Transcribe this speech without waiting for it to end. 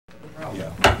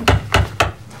Yeah.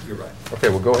 You're right. Okay,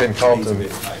 we'll go ahead and call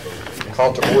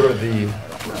to order the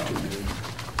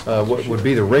what would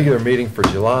be the regular meeting for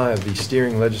July of the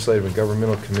Steering Legislative and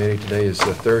Governmental Committee. Today is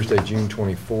Thursday, June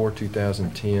 24,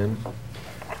 2010.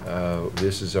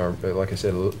 This is our, like I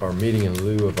said, our meeting in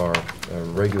lieu of our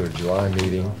regular July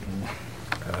meeting.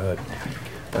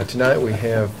 Tonight we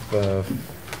have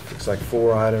looks like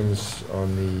 4 items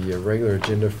on the regular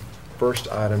agenda.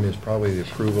 First item is probably the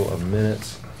approval of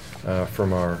minutes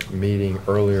from our meeting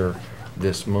earlier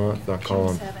this month. I call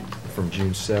on from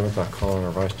June 7th. I call on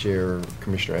our Vice Chair,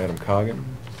 Commissioner Adam Coggin.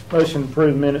 Motion to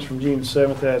approve minutes from June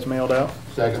 7th as mailed out.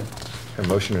 Second. A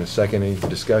motion and a second. Any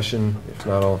discussion? If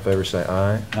not, all in favor say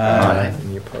aye. Aye.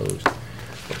 Any opposed?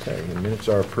 Okay, the minutes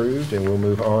are approved, and we'll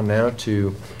move on now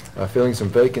to filling some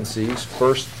vacancies.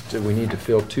 First, we need to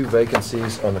fill 2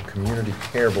 vacancies on the Community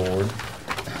Care Board.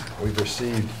 We've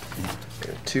received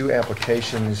 2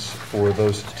 applications for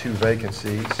those 2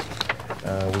 vacancies.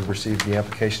 We've received the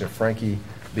application of Frankie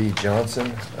B.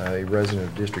 Johnson, a resident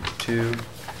of District 2.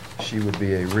 She would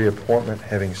be a reappointment,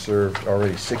 having served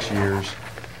already 6 years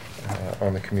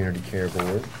on the Community Care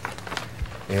Board.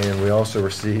 And we also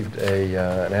received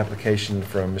an application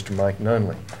from Mr. Mike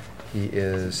Nunley. He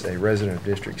is a resident of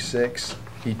District 6.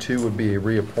 He too would be a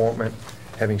reappointment,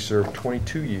 having served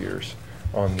 22 years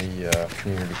on the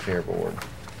Community Care Board.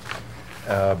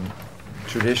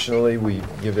 Traditionally, we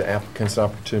give the applicants an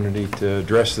opportunity to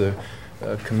address the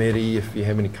committee if you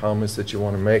have any comments that you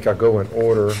want to make. I'll go in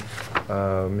order.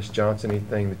 Ms. Johnson,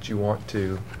 anything that you want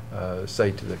to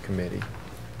say to the committee?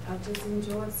 I just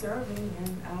enjoyed serving,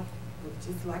 and I would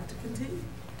just like to continue.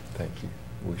 Thank you.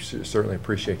 We certainly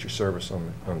appreciate your service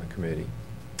on the committee.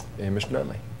 And Mr.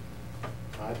 Nunley?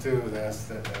 I too would ask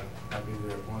that I be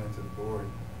reappointed to the board.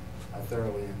 I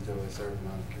thoroughly enjoy serving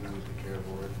on the Community Care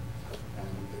Board. And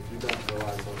if you don't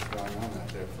realize what's going on out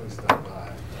there, please stop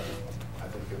by. I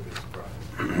think you'll be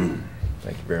surprised.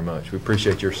 Thank you very much. We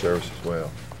appreciate your service as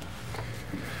well.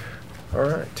 All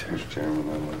right. Mr. Chairman,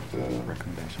 I'd like to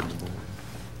recommendation of the board.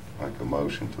 Make a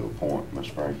motion to appoint Ms.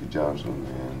 Frankie Johnson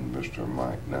and Mr.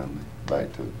 Mike Nunley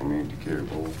back to the Community Care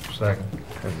Board. Second.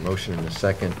 I have a motion and a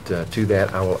second. To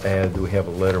that, I will add that we have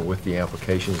a letter with the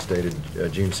applications dated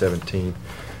June 17th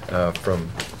from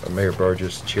Mayor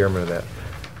Burgess, chairman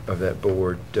of that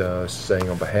board, saying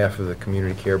on behalf of the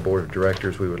Community Care Board of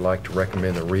Directors, we would like to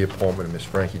recommend the reappointment of Ms.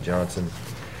 Frankie Johnson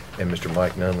and Mr.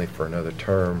 Mike Nunley for another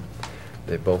term.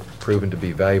 They've both proven to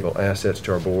be valuable assets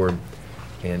to our board,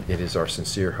 and it is our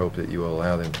sincere hope that you will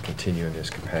allow them to continue in this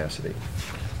capacity.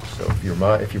 So if your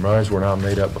minds were not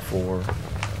made up before.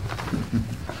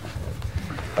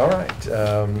 All right,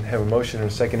 have a motion and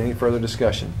a second. Any further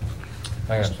discussion?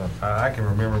 I got something. I can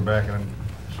remember back, and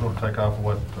sort of take off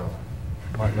what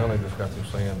Mike Nunley just got through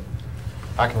saying.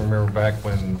 I can remember back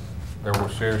when there were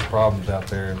serious problems out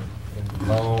there a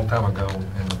long time ago,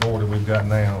 and the board that we've got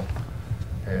now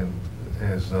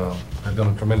has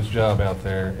done a tremendous job out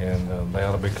there, and they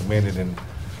ought to be commended, and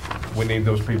we need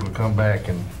those people to come back,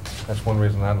 and that's one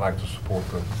reason I'd like to support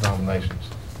the nominations.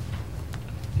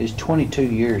 Is 22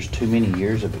 years too many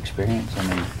years of experience? I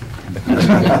mean,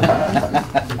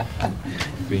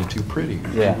 Being too pretty,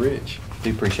 yeah. too rich. Do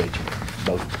appreciate you,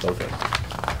 both of you.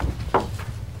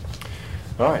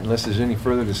 All right, unless there's any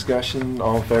further discussion,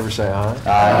 all in favor say aye.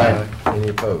 Aye. Any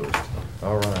opposed?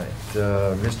 All right.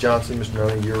 Ms. Johnson, Mr.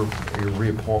 Nunley, your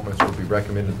reappointments will be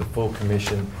recommended to the full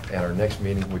commission at our next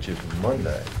meeting, which is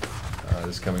Monday,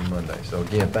 this coming Monday. So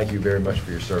again, thank you very much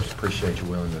for your service. Appreciate your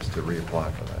willingness to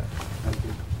reapply for that. Thank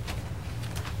you.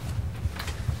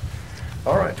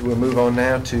 All right, we'll move on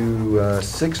now to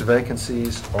 6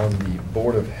 vacancies on the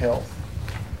Board of Health.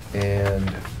 And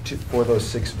for those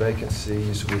 6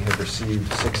 vacancies, we have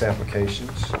received 6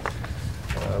 applications.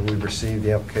 We've received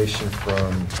the application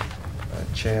from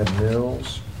Chad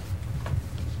Mills,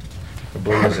 I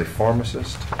believe is a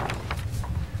pharmacist.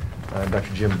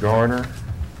 Dr. Jim Garner,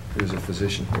 who's a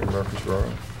physician here in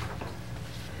Murfreesboro.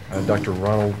 Dr.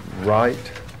 Ronald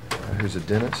Wright, who's a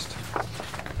dentist.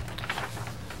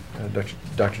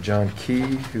 Dr. John Key,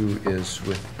 who's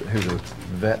a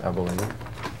vet, I believe.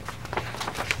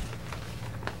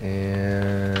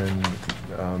 And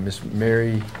Miss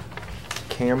Mary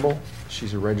Campbell,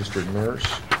 she's a registered nurse.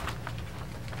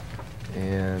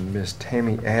 And Miss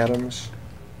Tammy Adams,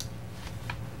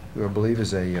 who I believe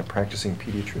is a practicing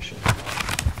pediatrician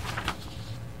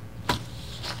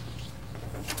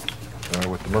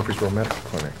with the Murfreesboro Medical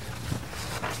Clinic.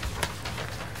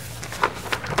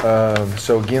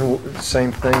 So again,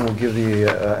 same thing, we'll give the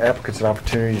applicants an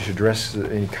opportunity to address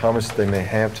any comments that they may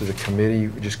have to the committee.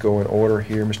 We just go in order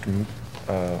here. Mr.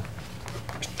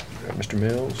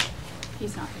 Mills.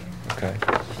 He's not here. Okay.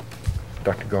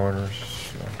 Dr.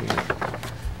 Garner's not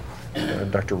here.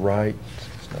 Dr. Wright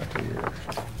is not here.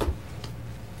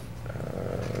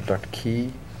 Dr.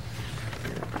 Key.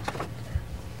 Here.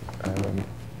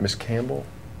 Ms. Campbell.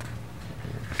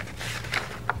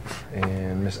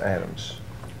 And Ms. Adams.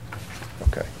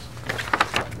 Okay.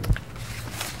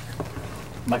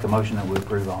 Make a motion that we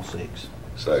approve all 6.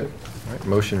 Second. All right,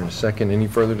 motion and a second. Any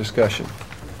further discussion?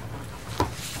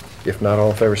 If not, all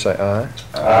in favor say aye.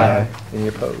 Aye. Any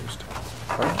opposed?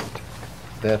 All right.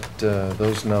 That,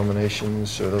 those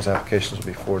nominations, or those applications will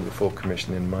be forwarded to the full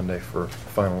commission in Monday for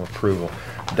final approval.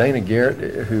 Dana Garrett,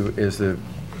 who is the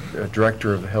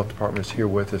director of the health department, is here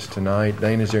with us tonight.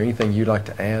 Dana, is there anything you'd like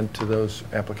to add to those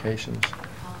applications?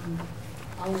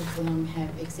 All of them have,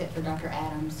 except for Dr.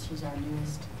 Adams, she's our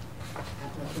newest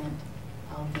applicant.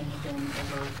 All of them have been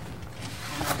over,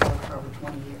 for over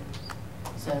 20 years.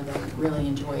 So they really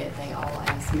enjoy it. They all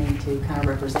asked me to kind of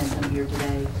represent them here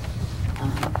today,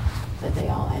 but they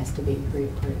all asked to be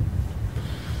pre-approved.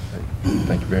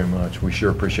 Thank you very much. We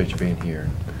sure appreciate you being here.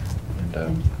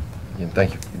 And again,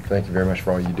 thank you very much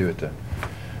for all you do at the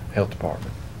health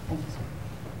department. Thank you, sir.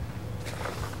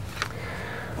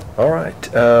 All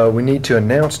right, we need to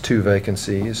announce 2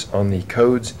 vacancies on the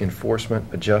Codes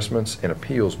Enforcement Adjustments and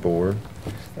Appeals Board.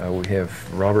 We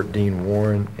have Robert Dean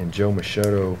Warren and Joe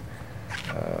Machado.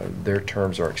 Their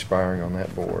terms are expiring on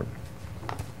that board.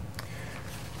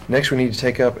 Next, we need to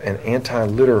take up an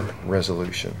anti-litter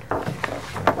resolution.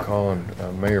 I'm calling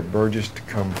Mayor Burgess to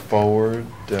come forward,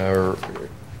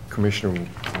 Commissioner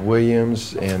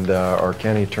Williams, and our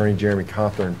County Attorney Jeremy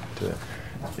Cawthorn.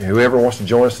 Whoever wants to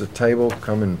join us at the table,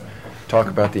 come and talk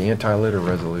about the anti-litter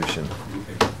resolution.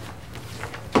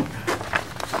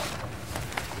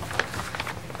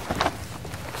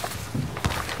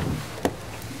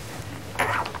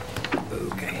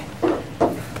 Okay.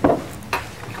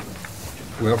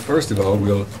 Well, first of all,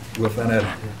 we'll find out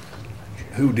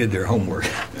who did their homework.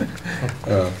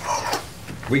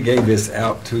 We gave this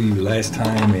out to you last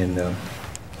time and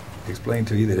explained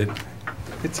to you that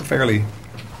it's a fairly,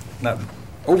 not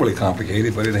overly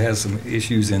complicated, but it has some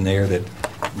issues in there that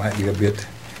might be a bit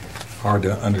hard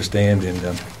to understand.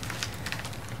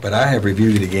 But I have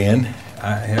reviewed it again.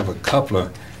 I have a couple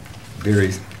of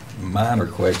very minor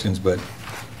questions, but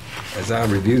as I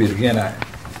reviewed it again, I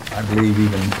believe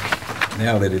even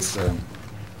now that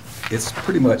it's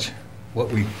pretty much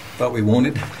what we thought we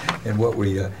wanted and what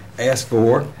we asked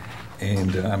for,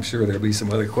 and I'm sure there'll be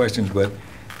some other questions, but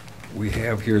we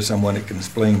have here someone that can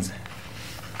explain,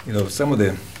 you know, some of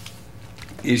the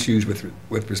issues with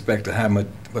respect to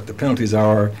what the penalties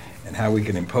are and how we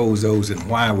can impose those and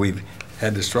why we've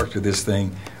had to structure this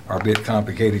thing are a bit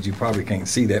complicated. You probably can't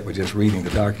see that by just reading the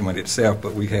document itself,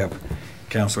 but we have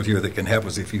counsel here that can help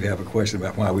us if you have a question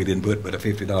about why we didn't put but a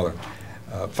 $50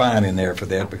 fine in there for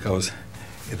that, because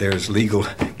there's legal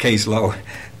case law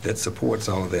that supports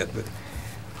all of that. But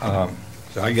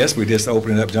so I guess we just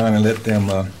open it up, John, and let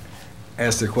them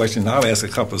ask their question. I'll ask a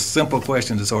couple of simple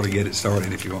questions to sort of get it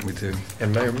started if you want me to.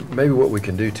 And maybe what we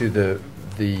can do too,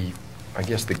 I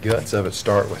guess the guts of it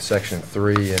start with section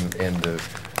 3, and the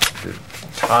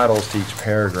titles to each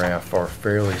paragraph are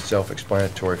fairly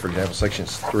self-explanatory. For example, section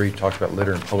 3 talks about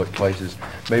litter in public places.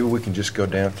 Maybe we can just go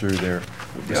down through there,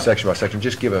 section by section,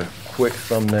 just give a quick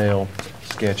thumbnail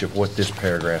sketch of what this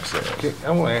paragraph says. Okay,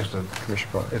 I want to ask the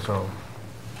Commissioner, it's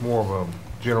more of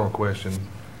a general question,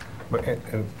 but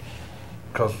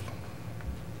because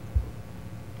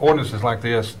ordinances like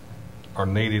this are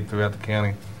needed throughout the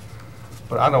county.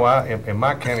 But I know in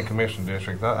my county commission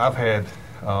district, I've had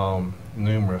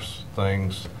numerous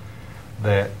things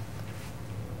that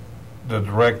the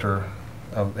director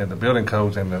and the building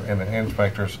codes and the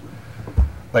inspectors,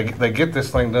 they get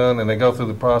this thing done and they go through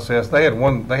the process. They had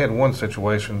one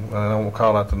situation, and I don't want to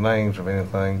call out the names of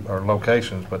anything or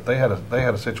locations, but they had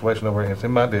a situation over here. It's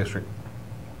in my district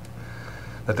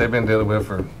that they've been dealing with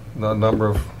for a number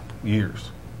of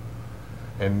years,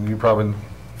 and you probably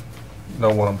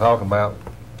know what I'm talking about.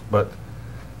 But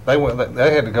they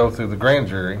had to go through the grand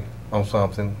jury on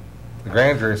something. The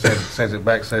grand jury sends it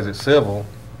back, says it's civil.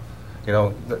 You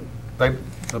know,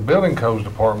 the building codes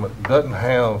department doesn't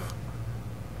have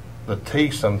the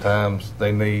teeth sometimes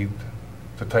they need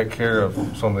to take care of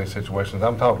some of these situations.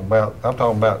 I'm talking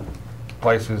about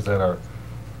places that are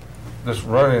just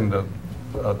running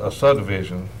a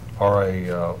subdivision or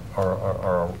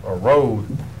a road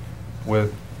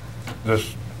with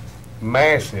this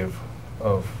massive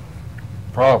of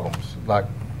problems, like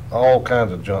all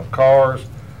kinds of junk cars,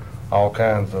 all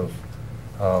kinds of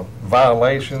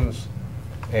violations,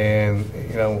 and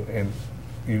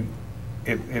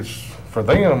it's for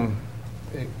them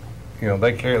you know,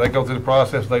 they go through the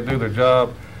process, they do their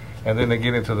job, and then they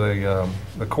get into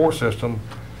the court system,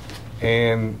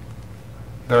 and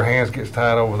their hands gets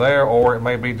tied over there, or it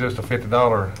may be just a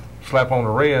 $50 slap on the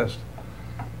wrist,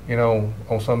 you know,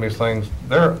 on some of these things.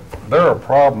 There are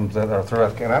problems that are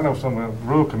throughout, and I know some of the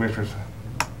rural commissioners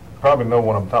probably know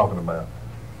what I'm talking about.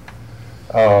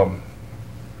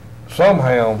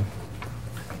 Somehow,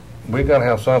 we got to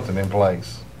have something in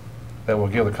place that will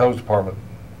give the codes department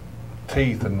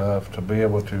teeth enough to be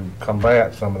able to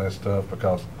combat some of this stuff,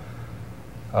 because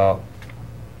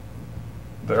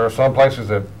there are some places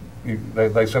that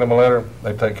they send them a letter,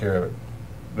 they take care of it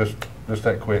just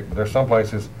that quick. There's some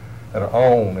places that are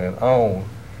on and on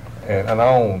and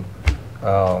on.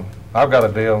 I've got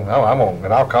a deal. I'm on,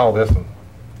 and I'll call this one.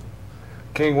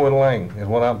 Kingwood Lane is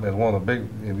one of the big.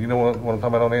 You know what I'm talking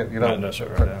about on it? You know? No, sir.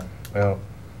 Right now.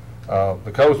 Well,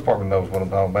 the codes department knows what I'm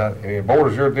talking about. And it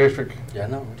borders your district. Yeah, I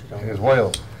know what you're talking as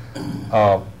well.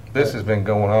 This has been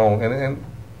going on, and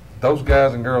those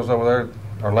guys and girls over there,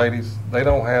 or ladies, they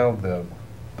don't have the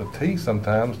teeth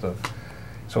sometimes.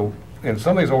 So in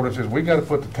some of these ordinances, we got to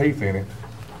put the teeth in it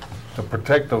to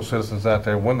protect those citizens out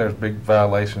there when there's big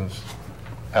violations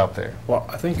out there. Well,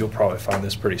 I think you'll probably find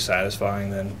this pretty satisfying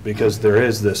then, because there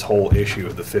is this whole issue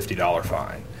of the $50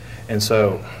 fine. And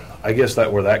so I guess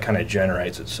that where that kind of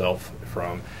generates itself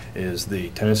from is the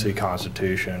Tennessee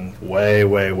Constitution way,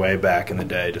 way, way back in the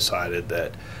day decided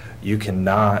that you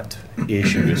cannot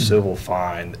issue a civil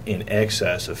fine in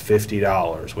excess of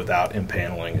 $50 without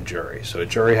impaneling a jury. So a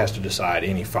jury has to decide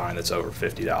any fine that's over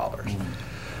 $50.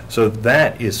 So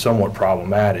that is somewhat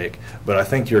problematic, but I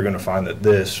think you're going to find that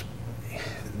this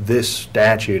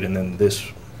statute and then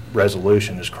this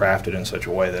resolution is crafted in such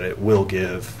a way that it will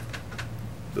give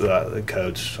the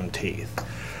codes some teeth.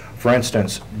 For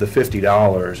instance, the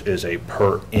 $50 is a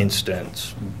per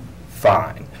instance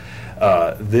fine.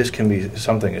 This can be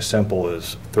something as simple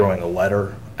as throwing a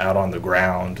letter out on the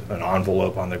ground, an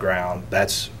envelope on the ground.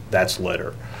 That's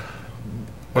litter.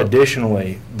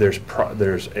 Additionally, there's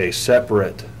a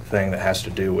separate thing that has to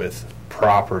do with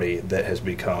property that has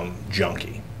become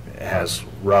junky. It has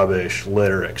rubbish,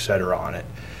 litter, etc. on it.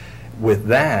 With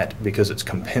that, because it's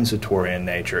compensatory in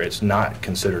nature, it's not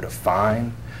considered a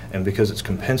fine, and because it's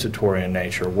compensatory in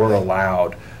nature, we're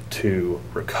allowed to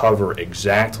recover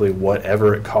exactly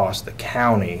whatever it costs the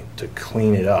county to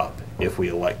clean it up if we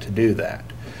elect to do that.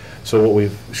 So what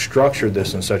we've structured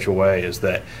this in such a way is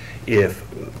that if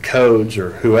codes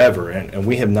or whoever, and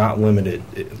we have not limited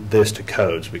this to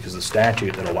codes because the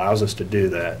statute that allows us to do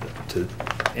that, to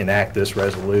enact this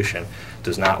resolution,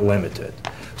 does not limit it.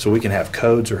 So we can have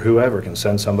codes or whoever can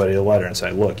send somebody a letter and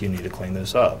say, look, you need to clean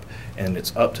this up. And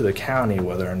it's up to the county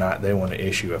whether or not they want to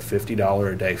issue a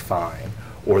 $50 a day fine,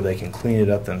 or they can clean it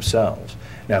up themselves.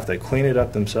 Now, if they clean it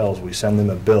up themselves, we send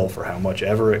them a bill for how much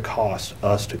ever it costs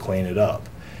us to clean it up.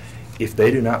 If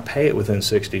they do not pay it within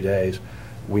 60 days,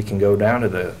 we can go down to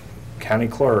the county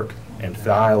clerk and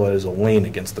file it as a lien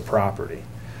against the property.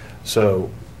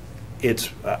 So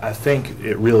I think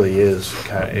it really is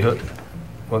kind of...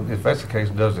 Well, if that's the case,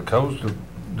 does the codes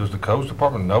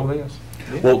department know this?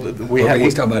 Well,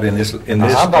 he's talking about in this. I'm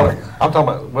talking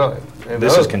about, well...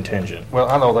 This is contingent. Well,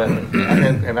 I know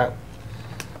that.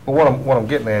 But what I'm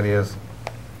getting at is,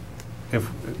 if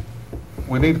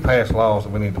we need to pass laws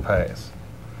that we need to pass,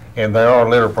 and there are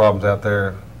litter problems out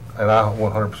there, and I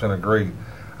 100% agree.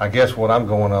 I guess what I'm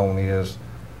going on is,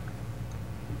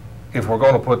 if we're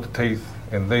going to put the teeth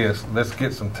in this, let's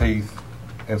get some teeth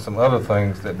in some other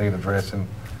things that need addressing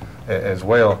as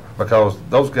well, because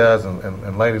those guys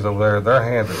and ladies over there, their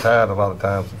hands are tied a lot of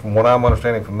times, from what I'm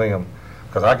understanding from them,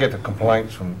 because I get the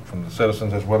complaints from the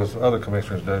citizens as well as other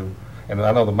commissioners do, and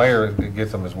I know the mayor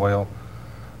gets them as well.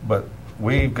 But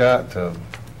we've got to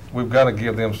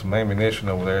give them some ammunition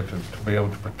over there to be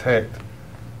able to protect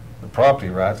the property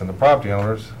rights and the property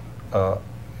owners out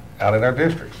in our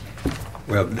districts.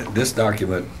 Well, this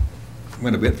document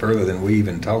went a bit further than we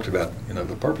even talked about. You know,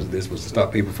 the purpose of this was to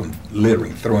stop people from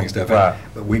littering, throwing stuff out.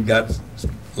 But we've got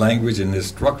language in this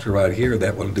structure right here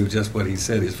that will do just what he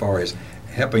said as far as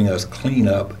helping us clean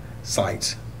up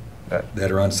sites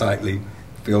that are unsightly,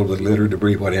 filled with litter,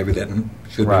 debris, whatever, that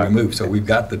should be removed. So we've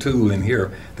got the tool in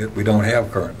here that we don't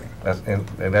have currently.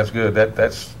 And that's good.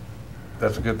 That's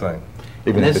a good thing.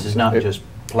 Even this is not just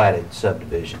platted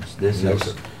subdivisions. This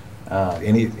is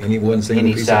any one single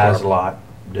any piece size of lot,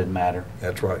 doesn't matter.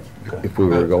 That's right. Okay. If we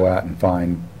were to go out and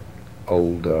find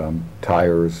old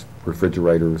tires,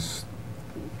 refrigerators,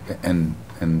 and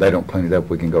they don't clean it up,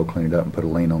 we can go clean it up and put a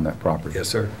lien on that property. Yes,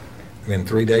 sir. In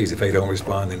 3 days, if they don't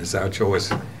respond, then it's our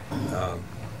choice.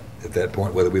 at that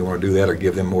point whether we want to do that or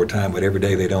give them more time. But every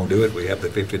day they don't do it, we have the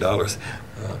 $50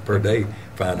 per day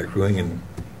fine accruing,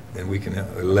 and we can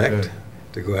elect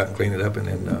to go out and clean it up, and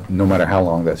then. No matter how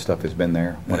long that stuff has been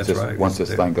there, once That's this, right. once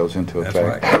this thing goes into That's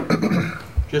effect. right.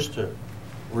 Just to,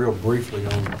 real briefly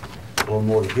on a little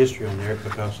more of the history on there,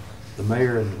 because the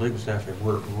mayor and the legal staff have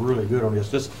worked really good on this.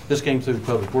 This came through the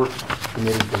Public Works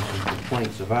Committee from some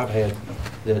complaints that I've had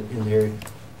that in there,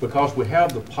 because we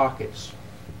have the pockets,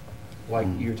 like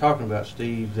you're talking about,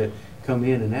 Steve, that come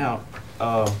in and out.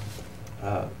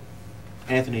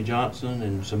 Anthony Johnson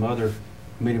and some other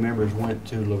committee members went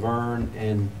to Laverne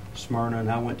and Smyrna,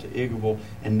 and I went to Eagleville,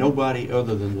 and nobody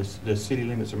other than the city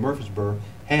limits of Murfreesboro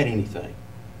had anything.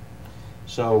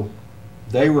 So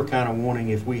they were kind of wanting,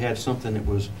 if we had something that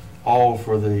was all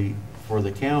for the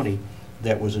county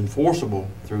that was enforceable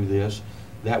through this,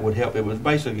 that would help. It was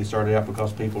basically started out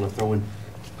because people are throwing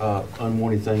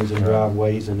unwanted things in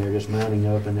driveways, and they're just mounting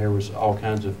up, and there was all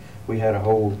kinds of, we had a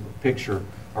whole picture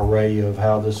array of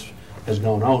how this has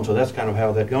gone on. So that's kind of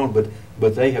how that gone.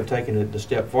 But they have taken it a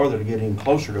step farther to get even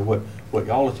closer to what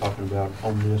y'all are talking about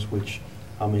on this, which,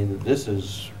 I mean, this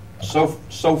is so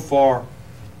far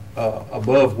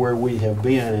above where we have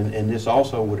been, and this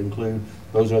also would include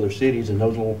those other cities and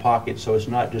those little pockets. So it's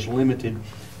not just limited,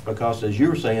 because as you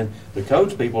were saying, the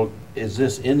codes people, is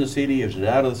this in the city, is it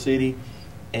out of the city?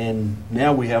 And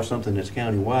now we have something that's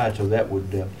countywide, so that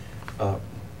would,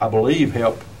 I believe,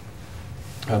 help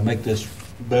make this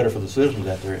better for the citizens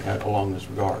out there along this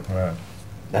regard. Right.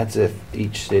 That's if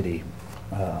each city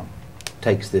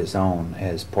takes this on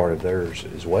as part of theirs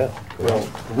as well. Well,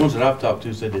 the ones that I've talked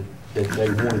to said that they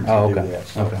wanted to do that.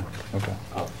 So, Okay.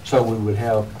 So we would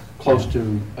have close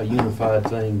to a unified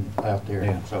thing out there.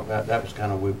 Yeah. So that was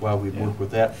kind of why we worked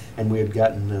with that. And we had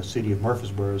gotten the city of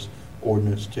Murfreesboro's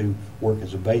ordinance to work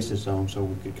as a basis on, so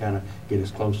we could kind of get as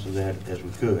close to that as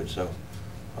we could. So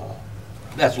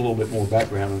that's a little bit more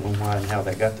background on why and how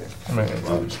that got there.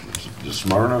 The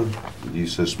Smyrna, you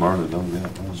said Smyrna don't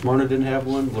have one? Smyrna didn't have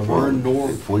one, Laverne,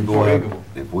 nor If we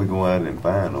go out and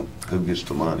find them, who gets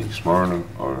the money, Smyrna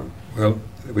or? Well,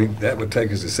 that would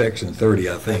take us to section 30,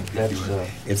 I think. That's,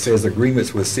 It says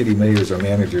agreements with city mayors or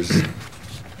managers. It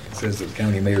says that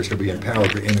county mayors shall be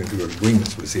empowered to enter into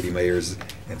agreements with city mayors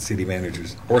and city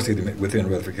managers or within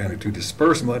Rutherford County to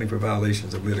disperse money for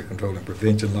violations of litter control and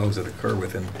prevention laws that occur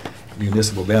within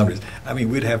municipal boundaries. I mean,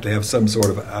 we'd have to have some sort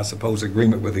of, I suppose,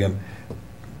 agreement with them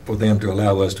for them to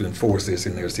allow us to enforce this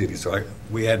in their city. So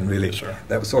we hadn't really,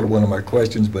 that was sort of one of my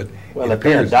questions, but Well, if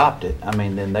they adopt it, I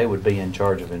mean, then they would be in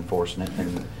charge of enforcing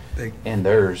it, and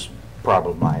theirs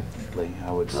problematically,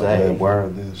 I would Are say. they aware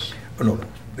of this? Oh, no,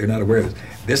 they're not aware of this.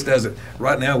 This doesn't,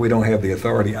 right now, we don't have the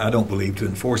authority, I don't believe, to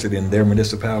enforce it in their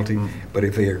municipality, but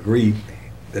if they agree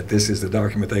that this is the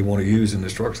document they want to use and the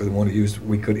structure they want to use,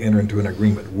 we could enter into an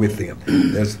agreement with them.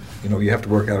 There's, you have to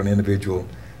work out an individual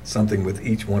something with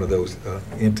each one of those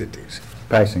entities.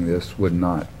 Passing this would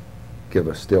not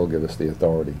still give us the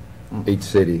authority. Each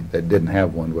city that didn't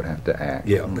have one would have to act.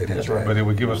 Yeah, they'd have to act. But it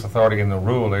would give us authority in the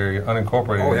rural area,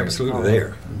 unincorporated Oh, area. absolutely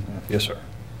there. Yes, sir.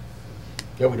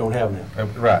 that we don't have now.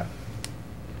 Right.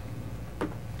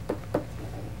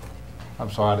 I'm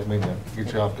sorry, I didn't mean to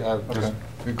get you off. Okay.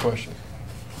 Good question.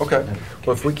 Okay.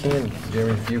 Well, if we can,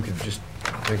 Jimmy, if you could just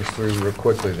take us through real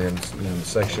quickly then, the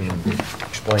section, and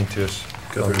explain to us.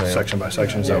 Go through thumbnail. section by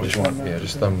section, is that what you want? Yeah,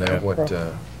 just thumbnail what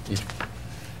each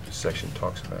section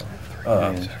talks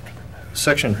about.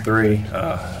 Section 3,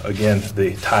 again,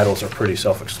 the titles are pretty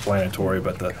self-explanatory,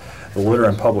 but the litter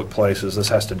in public places, this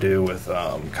has to do with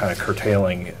kind of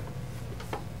curtailing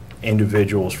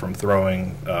individuals from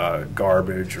throwing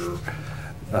garbage or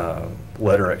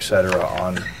litter, et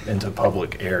cetera, into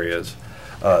public areas.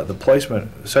 The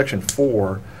placement, Section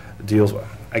 4 deals with,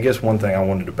 I guess one thing I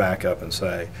wanted to back up and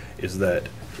say is that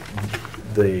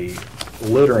the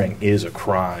littering is a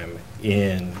crime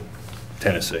in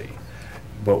Tennessee.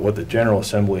 But what the General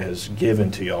Assembly has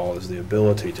given to y'all is the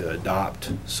ability to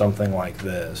adopt something like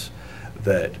this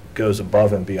that goes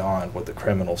above and beyond what the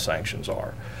criminal sanctions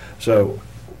are. So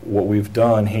what we've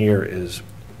done here is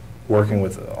working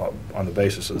with, on the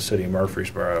basis of the city of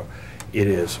Murfreesboro, it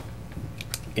is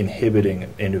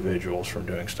inhibiting individuals from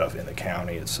doing stuff in the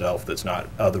county itself that's not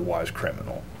otherwise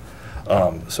criminal.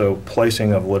 So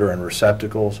placing of litter in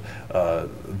receptacles,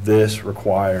 this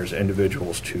requires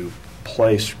individuals to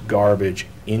place garbage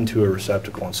into a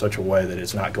receptacle in such a way that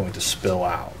it's not going to spill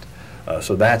out.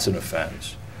 So that's an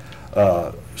offense.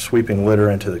 Sweeping litter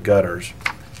into the gutters,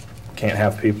 can't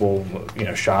have people,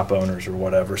 shop owners or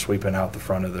whatever, sweeping out the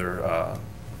front of their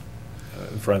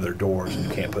doors, and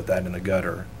you can't put that in the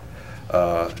gutter.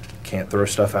 Can't throw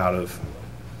stuff out of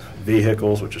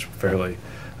vehicles, which is fairly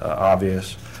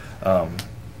obvious. A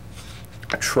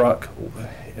truck,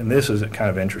 and this is kind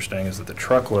of interesting, is that the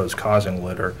truckloads causing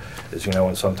litter is,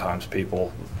 when sometimes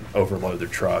people overload their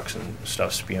trucks and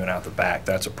stuff spewing out the back.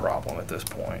 That's a problem at this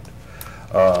point.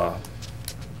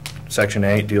 Section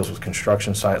 8 deals with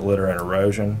construction site litter and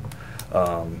erosion.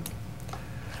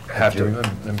 Jerry,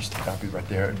 let me stop you right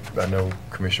there. I know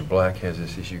Commissioner Black has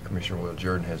this issue, Commissioner Will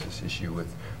Jordan has this issue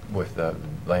with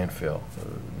landfill,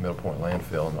 Middle Point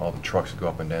landfill, and all the trucks that go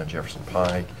up and down Jefferson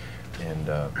Pike and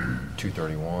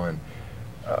 231.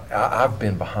 I've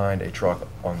been behind a truck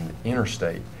on the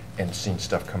interstate and seen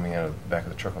stuff coming out of the back of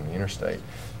the truck on the interstate.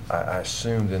 I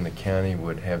assume then the county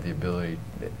would have the ability,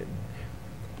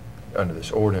 under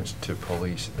this ordinance, to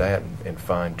police that and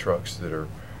find trucks that are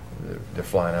they're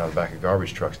flying out of the back of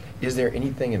garbage trucks. Is there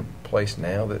anything in place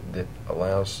now that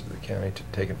allows the county to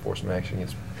take enforcement action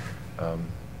against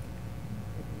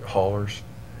haulers?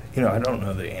 I don't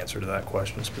know the answer to that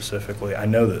question specifically. I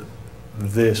know that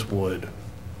this would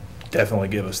definitely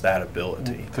give us that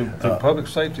ability. To public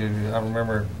safety, I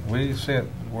remember we sent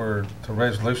word to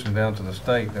resolution down to the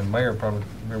state, and Mayor probably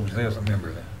remembers this. I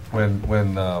remember that.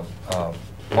 When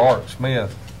Mark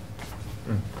Smith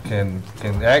can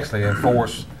actually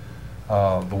enforce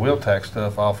the wheel tax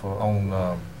stuff off of,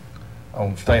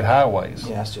 on state highways.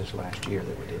 Yeah, that's just last year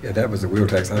that we did. Yeah, that was the wheel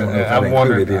tax. I don't know if that I'm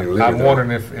included any wondering, litter, I'm though.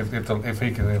 wondering if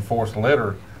he can enforce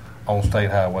litter on state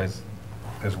highways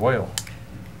as well.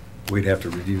 We'd have to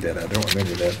review that. I don't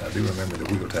remember that. I do remember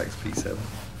the wheel tax piece of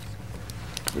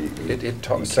it. He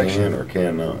can or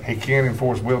cannot. He can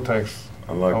enforce wheel tax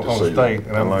I'd like on to see. state.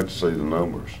 I'd like to see the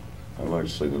numbers. I'd like to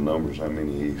see the numbers. How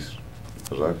many he's?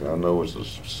 Because I know it's a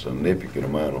significant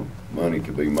amount of money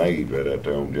to be made right out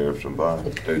there on Jefferson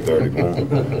Pike,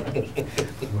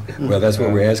 231. Well, that's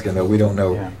what we're asking, though. We don't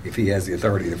know Yeah. if he has the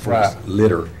authority to enforce Right.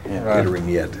 littering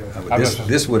yet.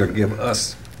 This would have given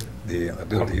us the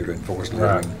ability to enforce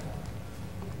littering.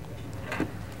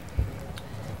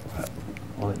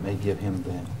 Well, it may give him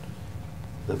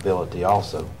the ability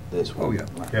also, this one. Oh, yeah.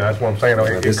 Yeah, that's what I'm saying.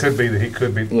 It This- could be that he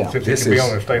could be, Yeah. since he This could be is-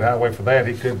 on the state highway for that,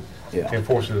 he could Yeah.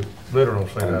 enforce the litter on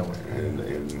state highway.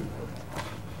 And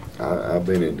I've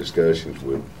been in discussions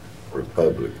with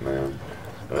Republic now.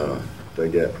 They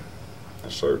got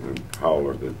a certain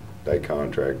hauler that they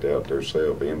contract out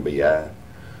themselves, MBI.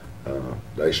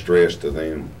 They stress to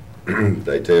them,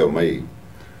 they tell me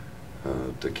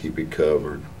to keep it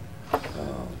covered.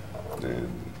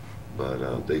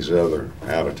 But these other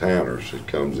out-of-towners that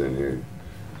comes in here,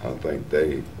 I think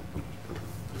they,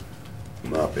 in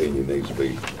my opinion, needs to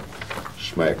be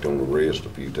smacked on the wrist a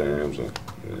few times to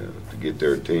get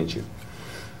their attention.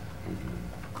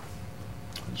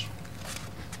 That's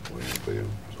the way I feel.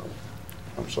 So,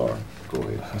 I'm sorry. Go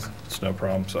ahead. It's no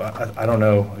problem. So I don't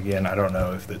know, again, I don't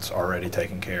know if it's already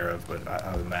taken care of, but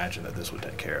I would imagine that this would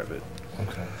take care of it.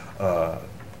 Okay.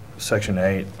 Section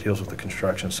 8 deals with the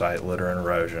construction site litter and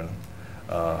erosion.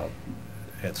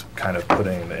 It's kind of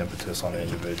putting the impetus on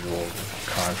individual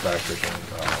contractors and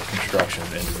construction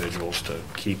individuals to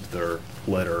keep their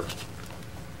litter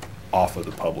off of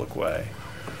the public way.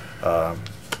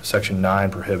 Section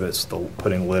 9 prohibits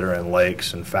putting litter in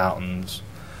lakes and fountains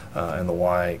and the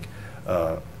like.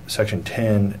 Section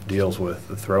 10 deals with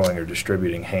the throwing or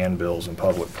distributing handbills in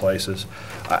public places.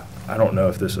 I don't know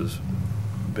if this has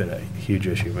been a huge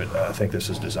issue, but I think this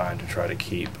is designed to try to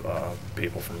keep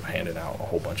people from handing out a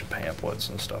whole bunch of pamphlets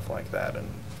and stuff like that. And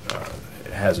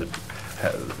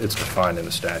it's defined in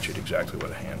the statute exactly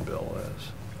what a handbill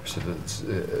is. So the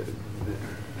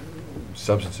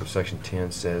substance of Section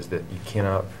 10 says that you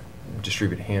cannot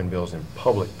distribute handbills in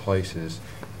public places,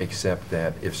 except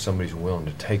that if somebody's willing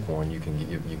to take one, you can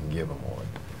give them one.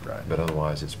 Right. But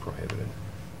otherwise, it's prohibited.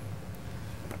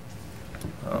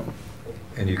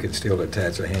 And you can still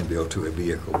attach a handbill to a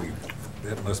vehicle.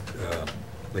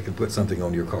 They can put something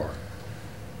on your car.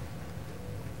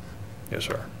 Yes,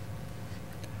 sir.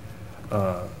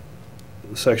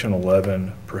 Section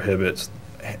 11 prohibits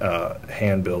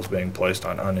handbills being placed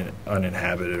on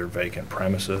uninhabited or vacant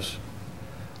premises.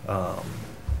 And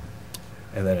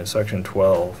then in Section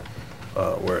 12,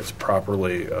 where it's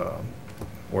properly,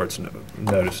 where it's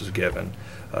notice is given,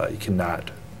 you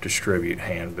cannot distribute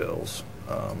handbills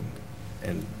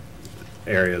in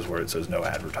areas where it says no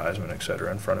advertisement, et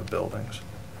cetera, in front of buildings.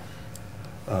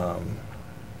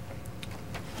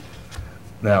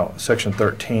 Now, Section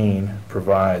 13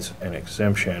 provides an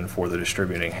exemption for the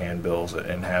distributing handbills that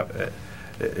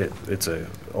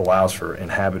allows for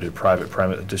inhabited private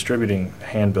premises, distributing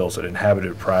handbills at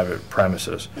inhabited private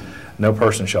premises. No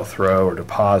person shall throw or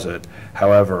deposit.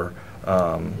 However,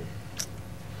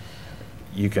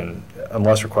 you can,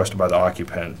 unless requested by the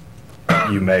occupant,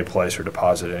 you may place or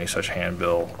deposit any such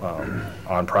handbill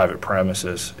on private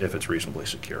premises if it's reasonably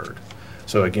secured.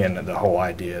 So again, the whole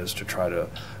idea is to try to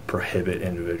prohibit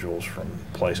individuals from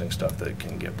placing stuff that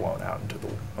can get blown out into the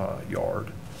yard.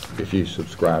 If you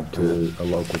subscribe to a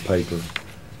local paper,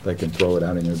 they can throw it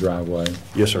out in your driveway.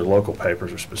 Yes, sir. Local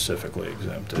papers are specifically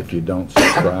exempted. If you don't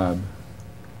subscribe,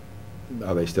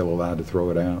 are they still allowed to throw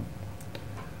it out?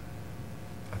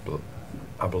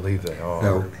 I believe they are.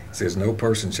 No, it says no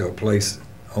person shall place,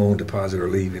 own, deposit, or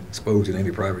leave exposed in any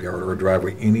private yard or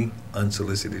driveway any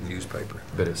unsolicited newspaper.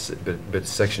 But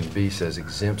Section B says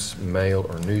exempts mail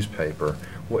or newspaper.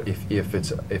 What if it's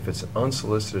an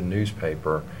unsolicited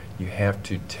newspaper? You have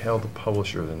to tell the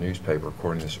publisher of the newspaper,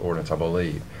 according to this ordinance, I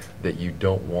believe, that you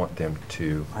don't want them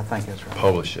to I think that's right.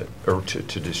 publish it or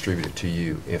to distribute it to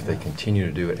you. If they continue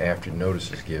to do it after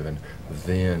notice is given,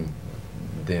 then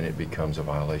it becomes a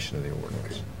violation of the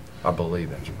ordinance. I believe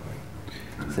that's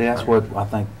right. See, that's what I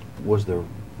think was the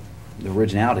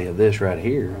originality of this right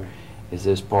here, is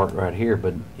this part right here.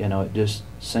 But, you know, it just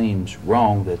seems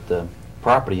wrong that the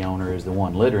property owner is the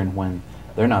one littering when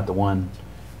they're not the one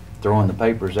throwing the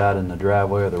papers out in the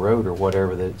driveway or the road or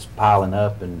whatever that's piling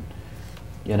up and,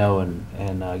 you know,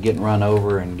 and getting run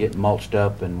over and getting mulched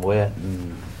up and wet,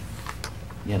 and,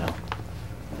 you know,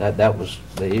 that was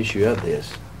the issue of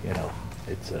this, you know.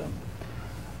 It's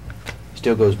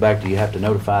still goes back to, you have to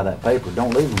notify that paper,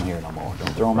 don't leave them here no more,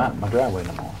 don't throw them out in my driveway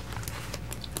no more.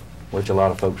 Which a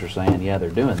lot of folks are saying, yeah, they're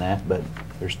doing that, but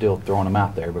they're still throwing them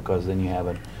out there, because then you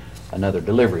have another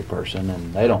delivery person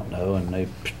and they don't know, and they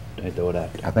throw it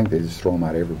out there. I think they just throw them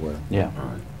out everywhere. Yeah. All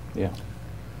right. Yeah.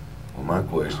 Well, my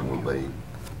question would be,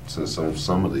 since on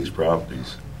some of these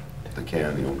properties, the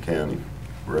county, on county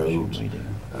roads, We do.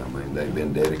 I mean, they've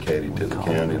been dedicated to the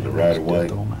county, the right of way.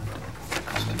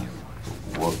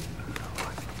 What,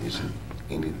 is it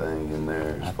anything in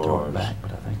there as I'd throw far it as, back,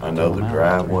 but I think I I'd know throw the 'em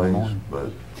out 3 in the driveways, morning.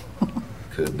 but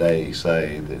could they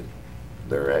say that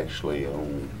they're actually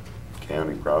on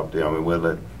county property? I mean,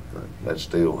 well, that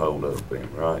still hold up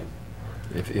then, right?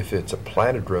 If it's a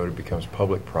platted road, it becomes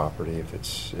public property. If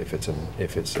it's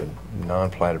a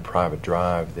non-platted private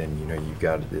drive, then you know you've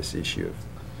got this issue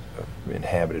of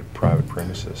inhabited private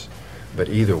premises. But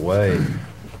either way,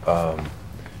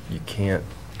 you can't.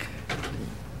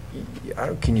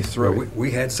 Can you throw? Well,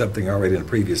 we had something already in the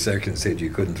previous section that said you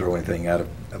couldn't throw anything out of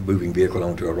a moving vehicle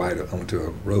onto a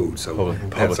road. So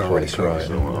Public that's already place,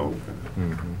 covered.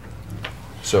 right.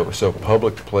 So, So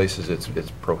public places, it's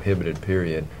prohibited,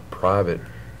 period. Private,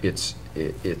 it's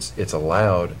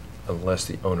allowed unless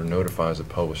the owner notifies the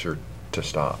publisher to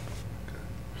stop.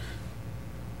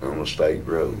 on a state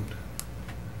road,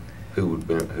 who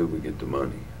would get the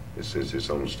money? It says it's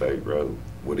on a state road.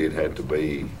 Would it have to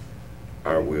be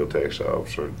our wheel tax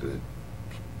officer that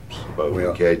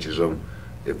supposedly catches them?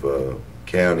 If a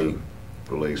county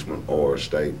policeman or a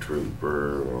state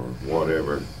trooper or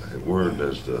whatever, where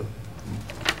does the...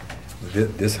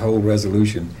 This whole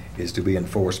resolution is to be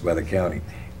enforced by the county,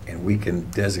 and we can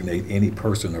designate any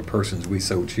person or persons we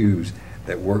so choose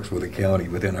that works with the county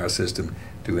within our system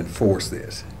to enforce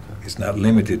this. It's not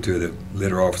limited to the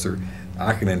litter officer.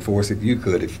 I can enforce it. You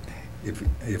could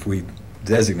if we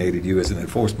designated you as an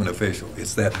enforcement official.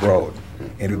 It's that broad,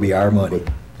 and it would be our money.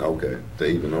 Okay,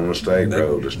 even on a state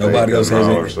road, the state Nobody else has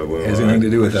doesn't anything to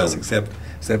do with us except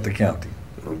the county.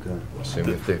 Okay. Assume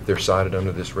if they're cited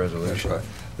under this resolution. That's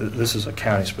right. This is a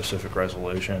county-specific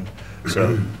resolution,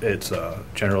 so it's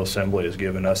General Assembly has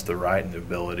given us the right and the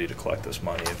ability to collect this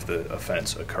money if the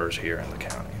offense occurs here in the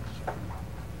county.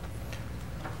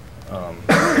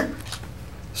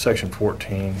 Section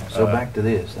 14. So back to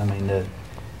this, I mean, the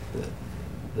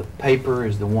paper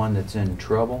is the one that's in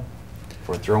trouble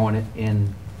for throwing it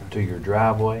into your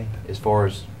driveway, as far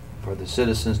as for the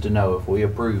citizens to know if we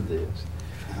approve this,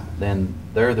 then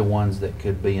they're the ones that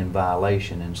could be in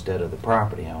violation instead of the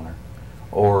property owner.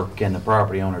 Or can the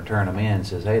property owner turn them in and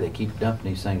says, hey, they keep dumping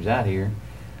these things out here,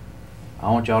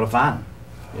 I want y'all to fine them.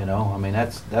 You know, I mean,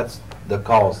 that's the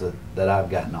calls that I've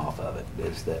gotten off of it,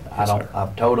 is that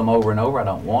I've told them over and over I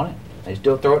don't want it. They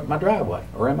still throw it in my driveway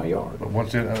or in my yard. But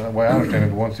once the way I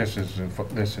understand it, once this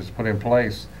is put in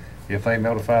place, if they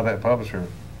notify that publisher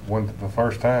the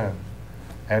first time,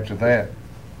 after that.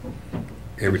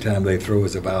 Every time they throw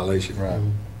is a violation. Right.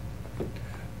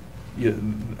 Yeah,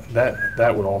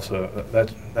 that would also,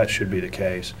 that should be the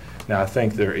case. Now, I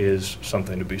think there is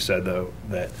something to be said, though,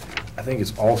 that I think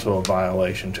it's also a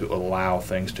violation to allow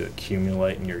things to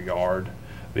accumulate in your yard,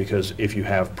 because if you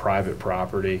have private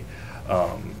property,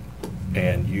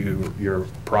 and your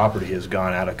property has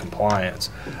gone out of compliance,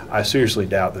 I seriously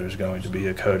doubt there's going to be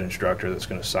a code instructor that's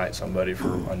going to cite somebody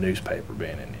for a newspaper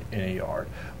being in a yard.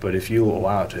 But if you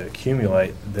allow it to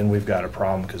accumulate, then we've got a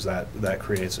problem, because that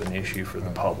creates an issue for the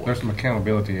public. There's some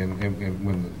accountability in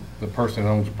when the person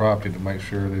owns the property to make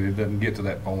sure that it doesn't get to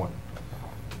that point,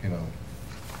 you know.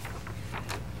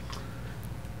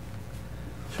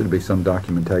 Should be some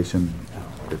documentation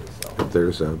if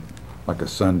there's like a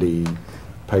Sunday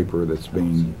paper that's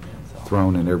being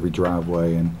thrown in every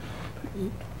driveway and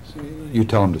you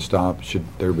tell them to stop. Should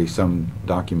there be some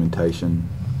documentation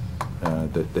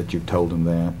that you've told them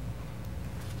that?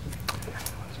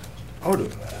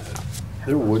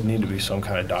 There would need to be some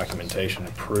kind of documentation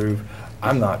to prove.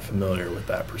 I'm not familiar with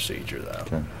that procedure, though.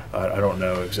 Okay. I don't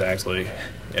know exactly.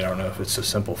 I don't know if it's a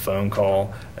simple phone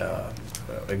call.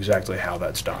 Exactly how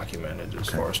that's documented as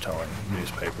far as telling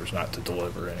newspapers not to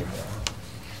deliver anymore.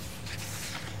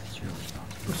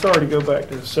 I'm sorry to go back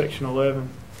to section 11,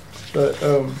 but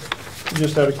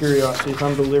just out of curiosity, if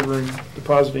I'm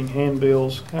depositing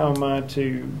handbills, how am I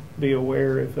to be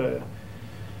aware if a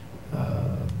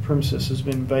premises has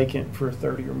been vacant for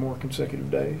 30 or more consecutive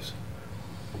days?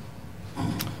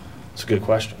 It's a good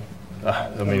question.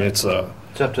 I mean, it's up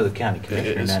to the county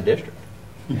commissioner in that district.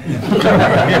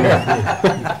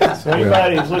 So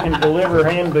anybody who's looking to deliver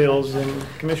handbills in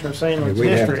Commissioner Sandler's we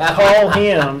have- district, call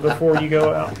him before you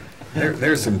go out.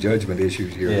 There's some judgment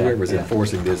issues here. Yeah, Whoever's yeah.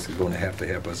 enforcing this is going to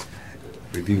help us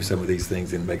review some of these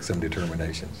things and make some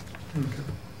determinations.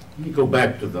 You go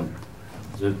back to the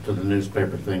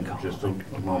newspaper thing for just a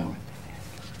moment.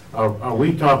 Are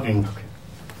we talking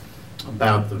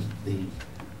about the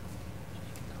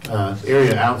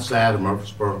area outside of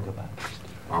Murfreesboro?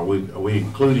 Are we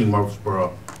including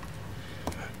Murfreesboro?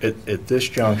 at this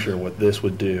juncture, what this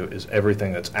would do is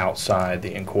everything that's outside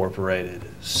the incorporated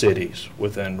cities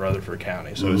within Rutherford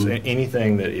County. So it's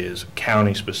anything that is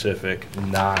county-specific,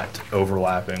 not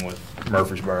overlapping with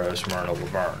Murfreesboro, Smyrna,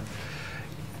 Laverne.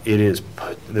 There's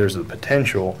the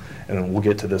potential, and we'll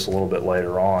get to this a little bit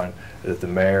later on, that the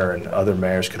mayor and other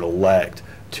mayors could elect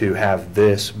to have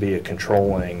this be a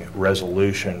controlling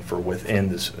resolution for within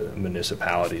this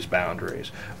municipality's boundaries.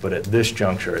 But at this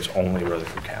juncture, it's only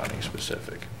Rutherford County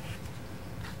specific.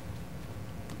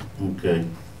 Okay.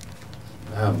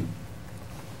 I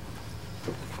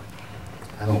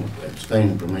don't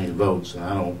abstain from any votes, and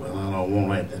I don't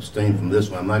want to abstain from this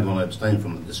one. I'm not going to abstain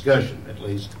from the discussion, at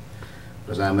least,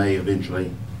 because I may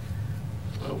eventually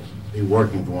be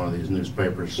working for one of these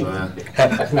newspapers. So at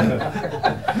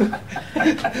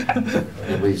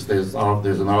least there's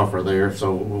an offer there,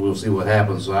 so we'll see what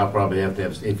happens. So I'll probably have to,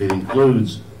 if it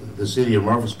includes the city of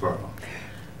Murfreesboro,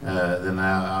 then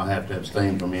I'll have to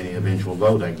abstain from any eventual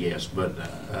vote, I guess. But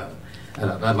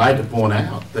I'd like to point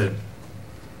out that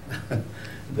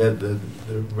that the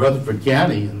Rutherford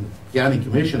County and the County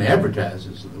Commission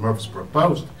advertises the Murfreesboro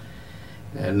Post.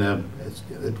 And it's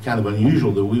kind of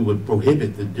unusual that we would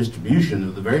prohibit the distribution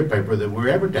of the very paper that we're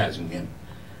advertising in.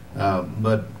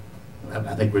 But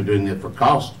I think we're doing it for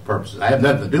cost purposes. I have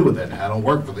nothing to do with that. I don't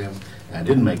work for them. I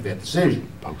didn't make that decision.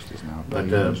 Post is now.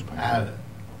 But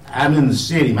I'm in the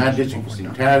city. My district is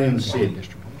entirely in the city.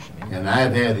 And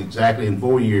I've had exactly in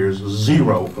 4 years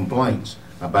 0 complaints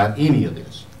about any of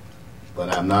this.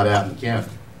 But I'm not out in the county.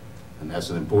 And that's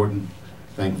an important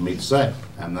thing for me to say.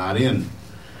 I'm not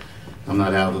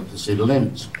out of the city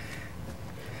limits.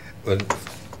 But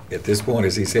at this point,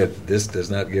 as he said, this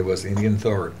does not give us any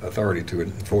authority to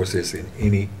enforce this in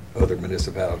any other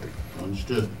municipality.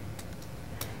 Understood.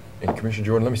 And Commissioner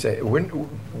Jordan, let me say, when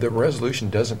the resolution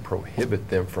doesn't prohibit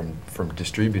them from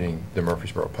distributing the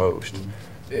Murfreesboro Post.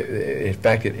 In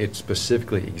fact, it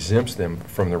specifically exempts them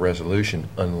from the resolution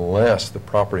unless the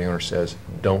property owner says,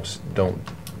 don't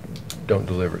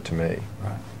deliver it to me.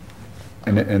 Right.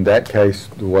 And in that case,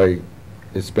 the way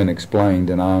it's been explained,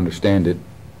 and I understand it,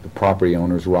 the property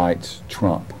owner's rights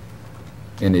trump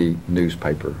any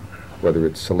newspaper, whether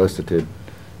it's solicited,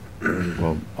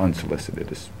 well, unsolicited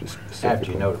is specifically.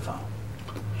 After you notify them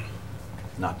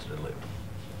not to deliver.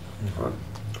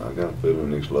 I got a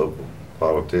feeling these local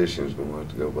politicians going to have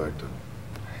to go back to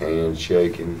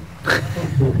handshaking.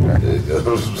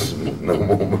 No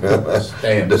more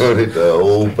doing it the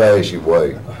old-fashioned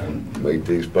way. Meet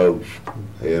these folks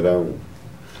head on.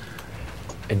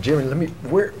 And Jimmy,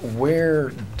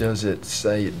 where does it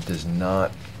say it does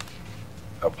not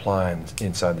apply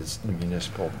inside the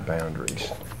municipal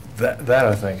boundaries? That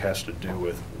I think has to do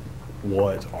with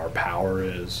what our power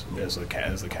is as the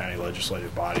county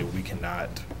legislative body. We cannot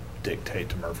dictate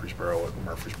to Murfreesboro what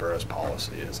Murfreesboro's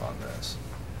policy is on this.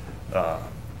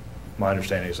 My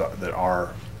understanding is that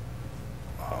our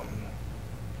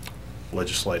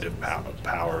legislative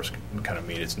powers can kind of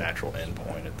meet its natural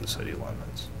endpoint at the city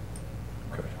limits.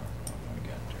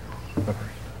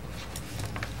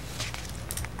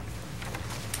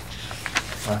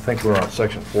 I think we're on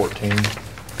section 14.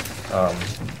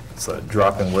 It's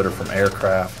dropping litter from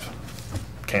aircraft.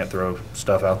 Can't throw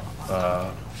stuff out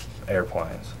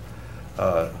airplanes.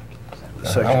 I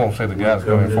won't see the guys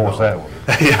go enforce that one.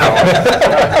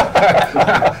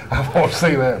 I won't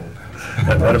see that one.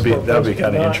 That'll be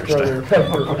kind of interesting. We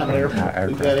got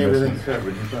everything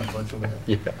covered.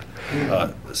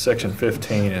 Section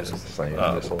 15 is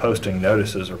posting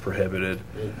notices are prohibited.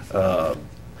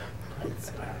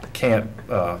 Can't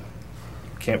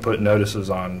put notices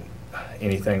on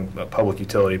anything, public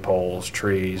utility poles,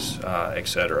 trees,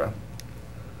 etc.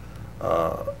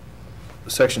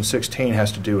 Section 16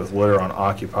 has to do with litter on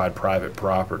occupied private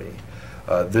property.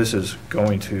 This is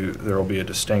there will be a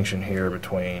distinction here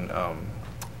between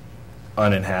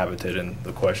uninhabited, and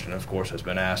the question, of course, has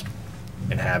been asked,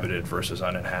 inhabited versus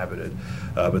uninhabited,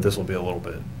 but this will be a little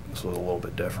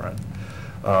bit different.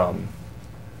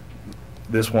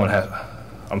 This one has,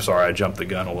 I'm sorry, I jumped the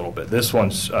gun a little bit. This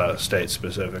one states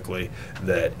specifically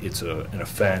that it's an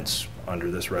offense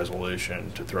under this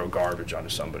resolution to throw garbage onto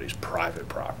somebody's private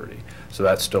property. So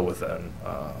that's still within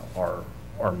our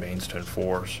means to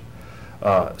enforce.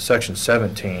 Section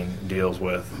 17 deals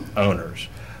with owners,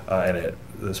 and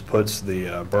this puts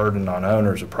the burden on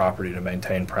owners of property to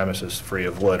maintain premises free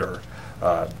of litter.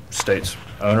 States,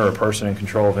 owner or person in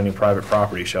control of any private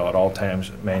property shall at all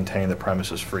times maintain the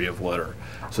premises free of litter.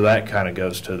 So that kind of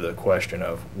goes to the question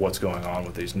of what's going on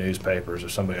with these newspapers.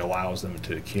 If somebody allows them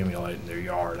to accumulate in their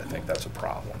yard, I think that's a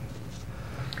problem,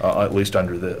 at least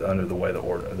under the way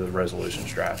the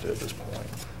resolution's drafted at this point.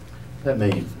 Let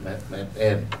me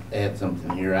add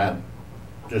something here.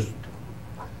 Just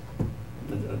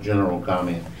a general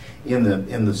comment. In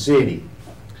the city,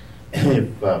 if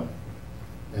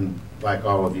and like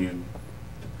all of you,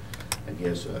 I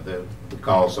guess the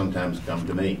calls sometimes come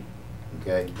to me,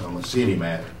 okay, on a city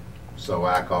matter. So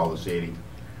I call the city,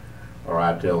 or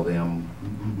I tell them,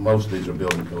 most of these are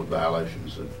building code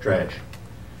violations of trash.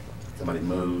 Somebody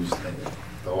moves, they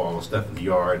throw all the stuff in the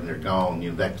yard and they're gone,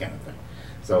 that kind of thing.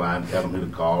 So I'm telling them who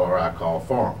to call, or I call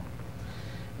for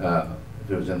them.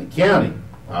 If it was in the county,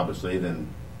 obviously, then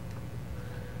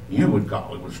you would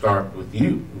call. It would start with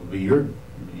you. It would be your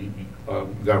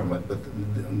government. But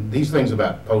these things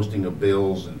about posting of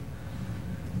bills, and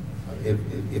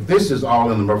if this is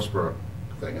all in the Murfreesboro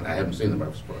thing, and I haven't seen the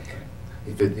Murfreesboro thing,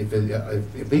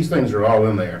 if these things are all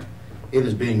in there, it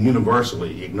is being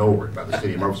universally ignored by the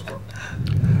city of Murfreesboro,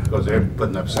 because they're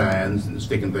putting up signs and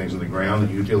sticking things in the ground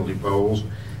and utility poles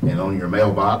and on your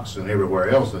mailbox and everywhere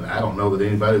else, and I don't know that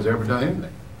anybody's ever done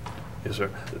anything. Yes, sir.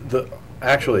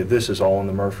 Actually, this is all in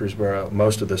the Murfreesboro.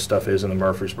 Most of this stuff is in the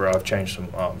Murfreesboro. I've changed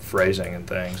some phrasing and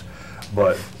things,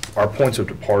 but our points of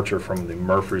departure from the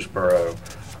Murfreesboro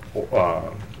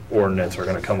ordinance are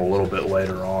going to come a little bit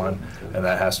later on, and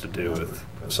that has to do with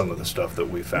some of the stuff that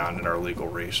we found in our legal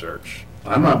research.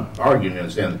 I'm not arguing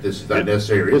and saying that this is not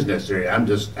necessary or is necessary. I'm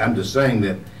just saying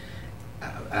that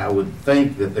I would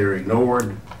think that they're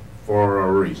ignored for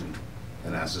a reason,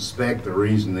 and I suspect the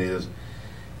reason is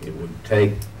it would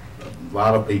take a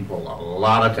lot of people a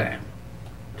lot of time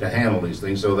to handle these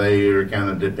things, so they are kind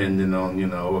of dependent on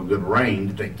a good rain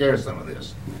to take care of some of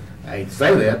this. I hate to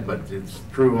say that, but it's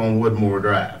true on Woodmore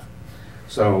Drive.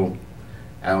 So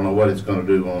I don't know what it's going to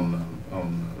do on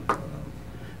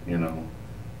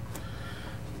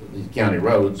these county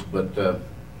roads, but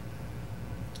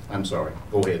I'm sorry.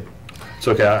 Go ahead. It's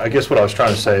okay. I guess what I was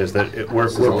trying to say is that we're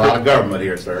a lot of government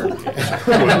here, sir.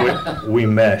 we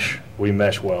mesh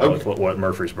well Okay. with what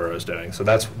Murfreesboro is doing. So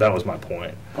that was my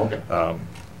point. Okay.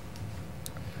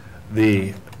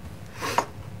 The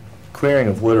clearing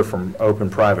of litter from open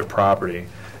private property,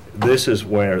 this is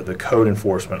where the code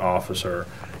enforcement officer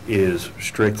is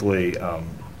strictly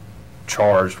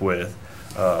charged with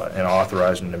and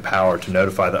authorized and empowered to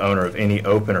notify the owner of any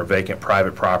open or vacant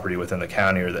private property within the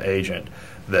county or the agent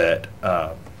that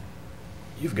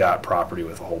you've got property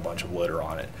with a whole bunch of litter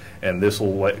on it. And this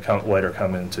will later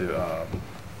come into,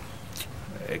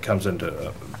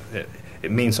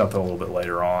 it means something a little bit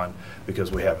later on,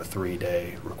 because we have a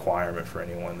 3-day requirement for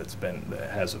anyone that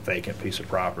has a vacant piece of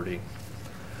property.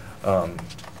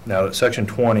 Now, Section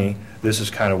 20, this is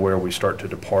kind of where we start to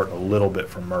depart a little bit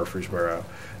from Murfreesboro,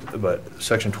 but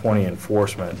Section 20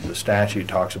 enforcement, the statute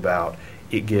talks about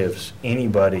it gives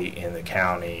anybody in the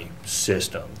county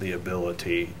system the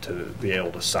ability to be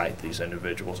able to cite these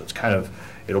individuals. It's kind of,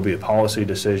 it'll be a policy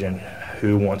decision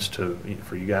who wants to,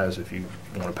 for you guys, if you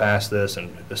want to pass this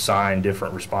and assign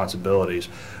different responsibilities,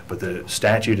 but the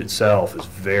statute itself is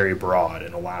very broad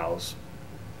and allows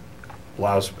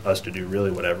us to do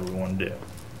really whatever we want to do.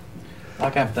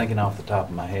 Like I'm thinking off the top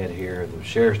of my head here, the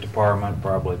Sheriff's Department,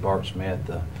 probably Bart Smith,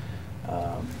 the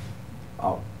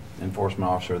enforcement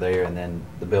officer there, and then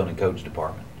the Building Codes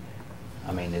Department.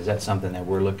 I mean, is that something that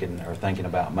we're looking or thinking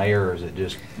about, Mayor, or is it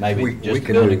just maybe just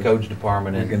the Building Codes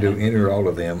Department? We can do any or all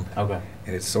of them. Okay.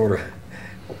 And it's sort of,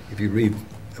 if you read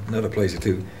another place or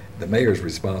two, the mayor's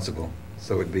responsible,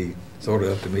 so it'd be sort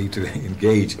of up to me to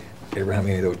engage every how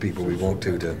many of those people we want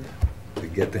to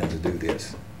get them to do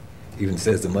this. Even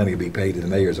says the money will be paid to the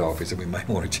mayor's office, and we might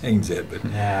want to change that. But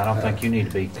yeah, I don't think you need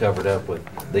to be covered up with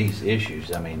these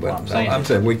issues. I mean, what I'm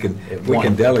saying we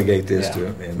can delegate this to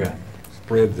them and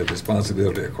spread the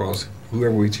responsibility across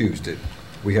whoever we choose to.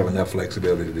 We have enough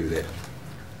flexibility to do that.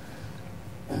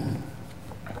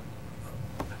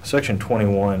 Section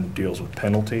 21 deals with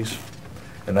penalties,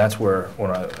 and that's where,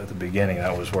 at the beginning,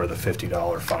 that was where the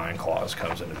 $50 fine clause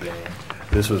comes into being.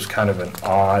 This was kind of an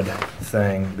odd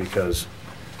thing because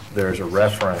there's a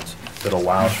reference that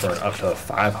allows for up to a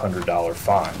 $500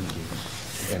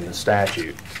 fine in the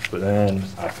statute. But then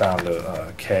I found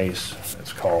a case,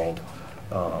 it's called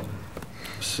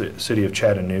City of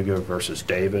Chattanooga versus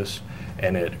Davis,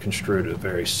 and it construed a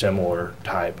very similar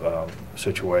type of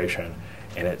situation,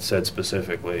 and it said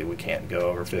specifically we can't go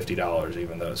over $50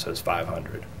 even though it says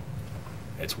 $500.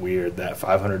 It's weird. That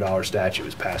 $500 statute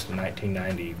was passed in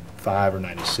 1995 or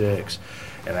 96,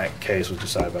 and that case was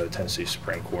decided by the Tennessee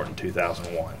Supreme Court in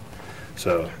 2001.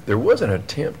 So there was an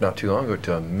attempt not too long ago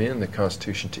to amend the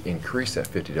Constitution to increase that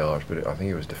 $50, but I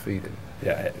think it was defeated.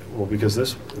 yeah, well, because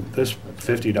this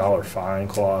 $50 fine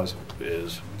clause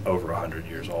is over 100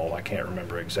 years old. I can't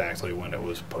remember exactly when it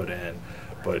was put in,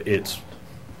 but it's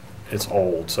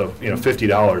old. So, you know,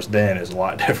 $50 then is a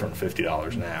lot different than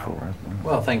 $50 now.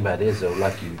 Well, the thing about it is, though,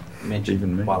 like you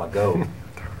mentioned a while ago,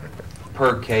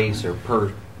 per case or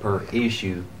per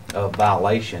issue of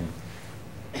violation,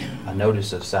 a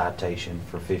notice of citation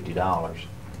for $50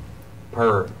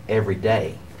 per every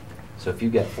day. So if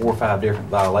you've got 4 or 5 different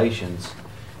violations,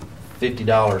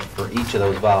 $50 for each of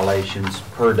those violations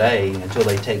per day until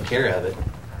they take care of it,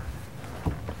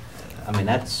 I mean,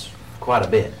 that's quite a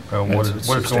bit. What it's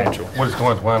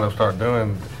going to wind up start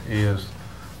doing is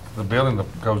the Building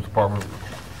Codes Department,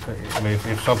 I mean,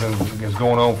 if something is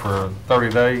going on for 30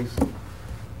 days,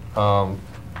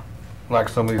 like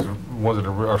some of these ones that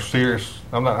are serious,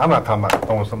 I'm not talking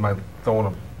about throwing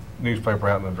a newspaper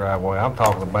out in the driveway. I'm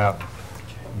talking about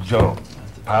junk,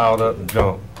 piled up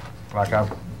junk, like on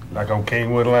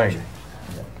Kingwood Lane.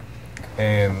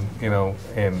 And, you know,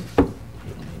 and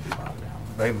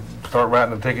they start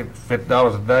writing the ticket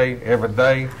 $50 a day, every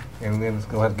day, and then it's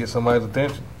going to have to get somebody's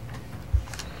attention.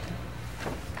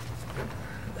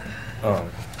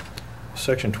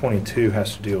 Section 22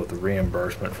 has to deal with the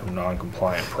reimbursement from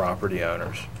non-compliant property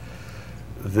owners.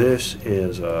 This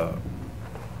is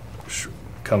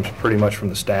comes pretty much from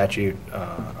the statute.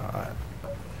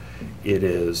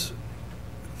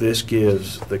 This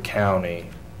gives the county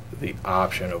the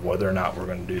option of whether or not we're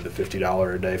going to do the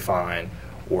 $50 a day fine,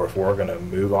 or if we're going to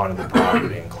move on to the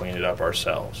property and clean it up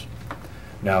ourselves.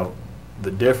 Now,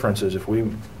 the difference is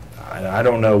I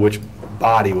don't know which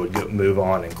body would move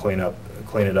on and clean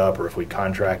it up, or if we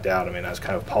contract out. I mean, that's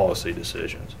kind of policy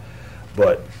decisions.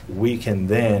 But we can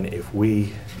then, if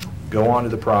we go onto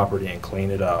the property and clean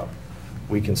it up,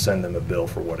 we can send them a bill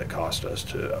for what it cost us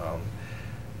to.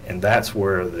 And that's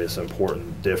where this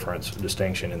important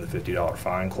distinction in the $50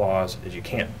 fine clause is. You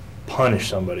can't punish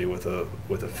somebody with a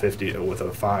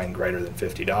fine greater than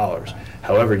 $50.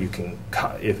 However, you can,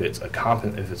 if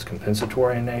it's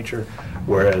compensatory in nature,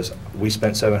 whereas we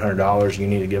spent $700, you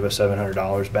need to give us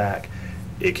 $700 back,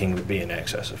 it can be in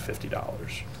excess of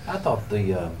 $50. I thought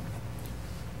the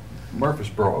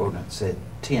Murfreesboro ordinance said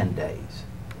 10 days.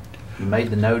 You made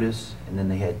the notice, and then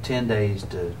they had 10 days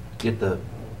to get the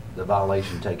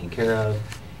violation taken care of,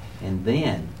 and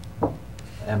then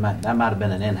that might have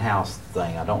been an in-house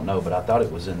thing. I don't know, but I thought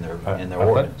it was in their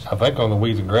ordinance. I think on the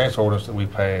weeds and grass ordinance that we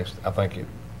passed, I think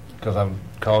because I'm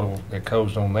called it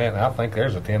codes on that, and I think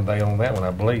there's a 10-day on that one,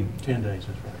 I believe. 10 days,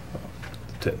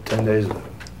 that's right. 10 days,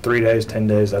 3 days, 10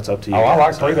 days, that's up to you. Oh, I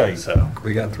like 3 days. So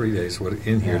We got 3 days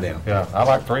in here now. Yeah, I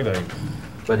like 3 days.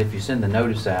 But if you send the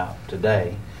notice out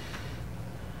today,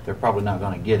 they're probably not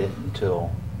going to get it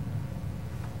until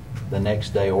the next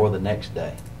day or the next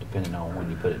day, depending on when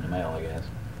you put it in the mail, I guess.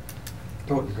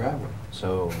 Throw it in the driveway.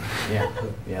 So, yeah,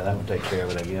 that would take care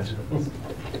of it, I guess.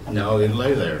 No, it'll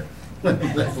lay there.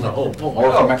 That's the whole point.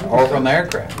 Or from the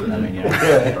aircraft, I mean, you know.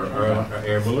 Or an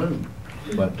air balloon.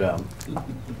 But,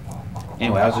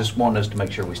 anyway, I was just wanting us to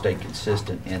make sure we stay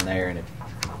consistent in there, and if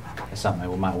it's something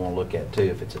we might want to look at too,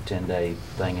 if it's a 10-day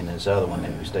thing in this other one,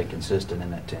 that we stay consistent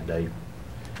in that 10-day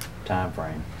time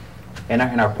frame. And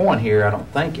our point here, I don't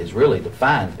think, is really to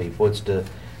fine people, it's to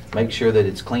make sure that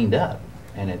it's cleaned up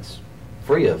and it's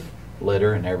free of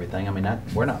litter and everything. I mean,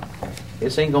 we're not,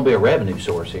 this ain't gonna be a revenue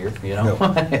source here, you know?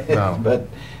 No. But,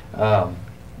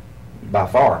 by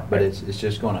far, but it's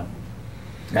just gonna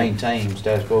maintain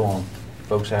status quo on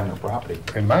folks having their property.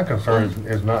 And my concern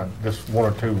is not just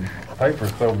one or two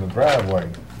papers thrown in the driveway.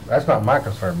 That's not my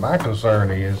concern. My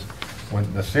concern is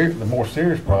when the more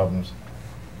serious problems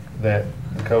that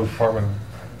the code department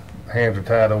hands are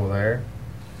tied over there,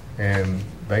 and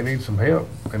they need some help.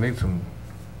 They need some,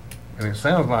 and it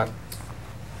sounds like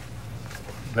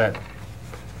that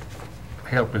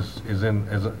help is in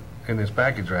this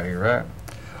package right here, right?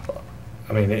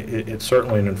 I mean, it's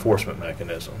certainly an enforcement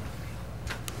mechanism.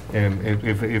 And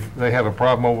if they have a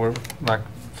problem over, like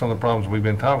some of the problems we've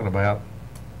been talking about,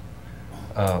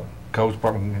 code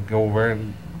department can go over there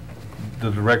and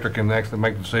the director can actually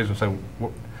make the decision and say,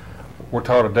 we're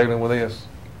tired of dealing with this.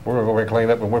 We're going to go over and clean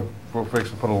up and we're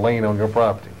fixing to put a lien on your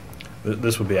property.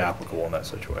 This would be applicable in that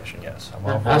situation, yes.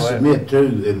 I submit too,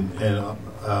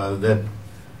 that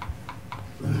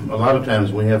a lot of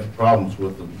times we have problems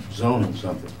with the zoning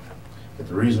something. But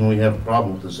the reason we have a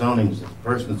problem with the zoning is that the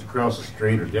person that's across the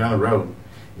street or down the road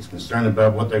is concerned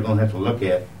about what they're going to have to look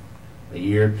at a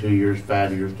year, 2 years,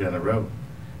 5 years down the road.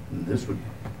 And this would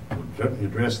certainly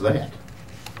address that.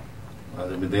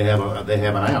 They have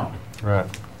an out. Right.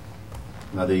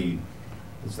 Now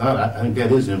it's not. I think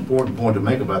that is an important point to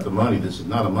make about the money. This is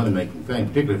not a money-making thing,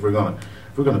 particularly if we're going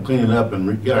to clean it up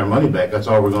and get our money back. That's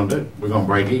all we're going to do. We're going to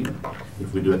break even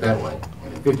if we do it that way.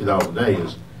 And $50 a day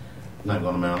is not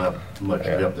going to amount up much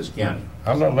to help this county.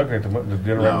 I'm not looking at the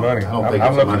generate money. I don't think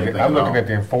it's a money thing I'm at looking all. at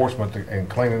the enforcement and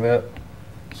cleaning up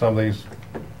some of these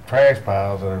trash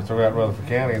piles that are throughout Rutherford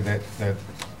County that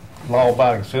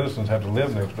law-abiding citizens have to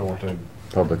live next door to.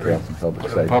 Public health and public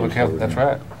safety. Public health, that's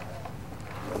right.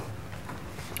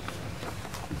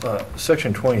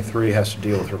 Section 23 has to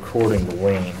deal with recording the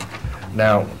lien.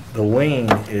 Now, the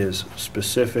lien is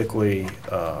specifically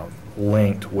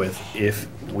linked with if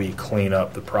we clean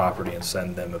up the property and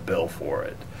send them a bill for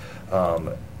it.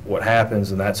 What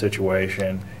happens in that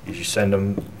situation is you send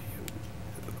them,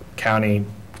 county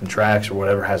contracts or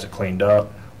whatever has it cleaned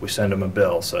up, we send them a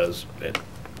bill, says,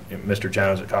 Mr.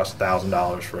 Jones, it costs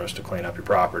 $1,000 for us to clean up your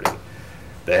property.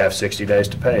 They have 60 days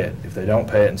to pay it. If they don't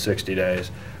pay it in 60 days,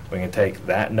 we can take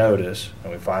that notice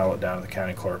and we file it down to the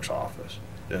county clerk's office.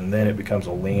 And then it becomes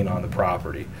a lien on the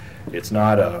property. It's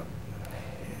not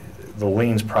the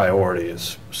lien's priority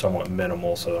is somewhat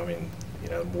minimal, so I mean, you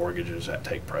know, mortgages that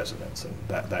take precedence and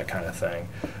that kind of thing.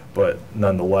 But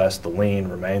nonetheless, the lien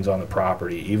remains on the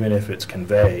property, even if it's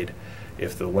conveyed.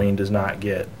 If the lien does not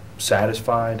get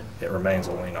satisfied, it remains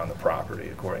a lien on the property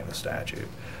according to the statute.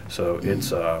 So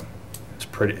it's a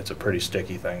pretty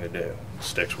sticky thing to do. It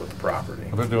sticks with the property.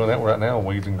 They're doing that right now,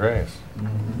 weeds and grass.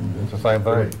 It's the same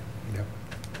thing.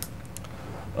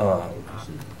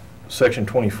 Section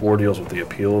 24 deals with the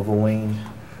appeal of a lien.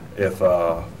 If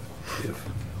a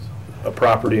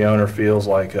property owner feels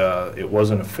like it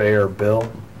wasn't a fair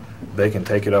bill, they can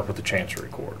take it up with the Chancery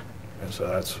Court, and so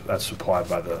that's supplied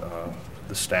by the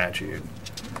statute.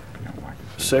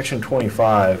 Section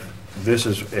 25. This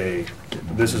is a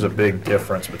big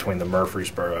difference between the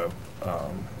Murfreesboro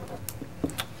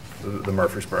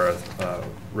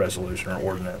resolution or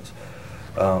ordinance.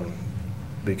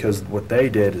 Because what they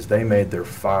did is they made their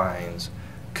fines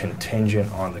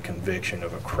contingent on the conviction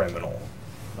of a criminal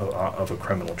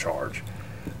charge.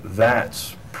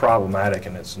 That's problematic,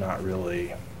 and it's not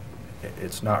really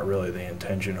the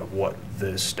intention of what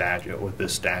this statute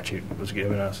was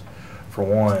giving us. For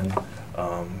one,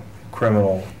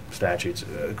 criminal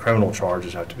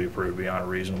charges have to be proved beyond a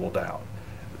reasonable doubt.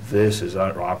 This is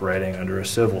operating under a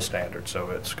civil standard,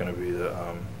 so it's going to be the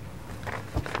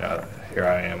here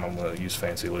I am. I'm going to use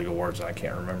fancy legal words and I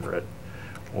can't remember it.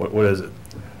 What is it?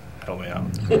 Help me out.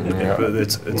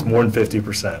 It's more than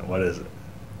 50%. What is it?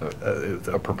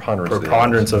 A preponderance.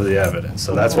 Preponderance of the evidence.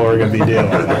 So that's what we're going to be dealing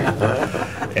with.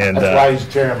 And that's why he's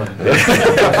chairman.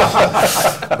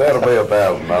 That'll be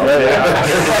 $1,000.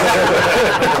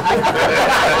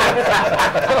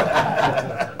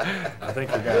 I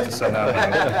think you're going to have to send out.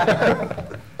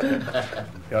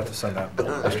 You have to send that bill,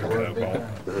 Mr. Coble.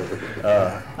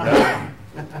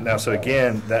 Now, so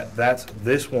again,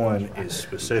 this one is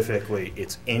specifically,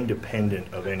 it's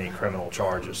independent of any criminal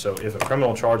charges. So if a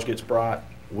criminal charge gets brought,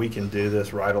 we can do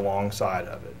this right alongside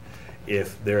of it.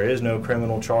 If there is no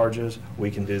criminal charges,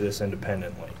 we can do this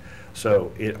independently.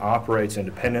 So it operates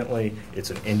independently.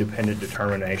 It's an independent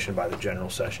determination by the General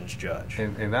Sessions Judge.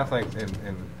 And I think,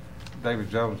 and David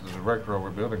Jones, the director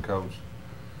over building codes,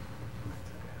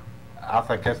 I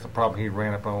think that's the problem he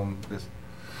ran up on this,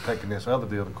 taking this other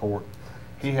deal to court.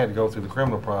 He had to go through the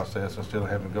criminal process instead of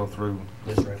having to go through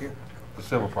This right here. the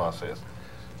civil process.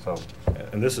 So,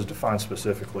 And this is defined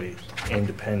specifically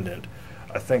independent.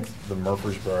 I think the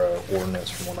Murfreesboro ordinance,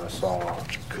 from what I saw,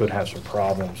 could have some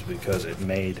problems because it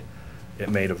made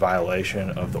a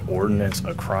violation of the ordinance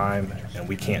a crime, and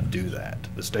we can't do that.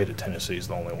 The state of Tennessee is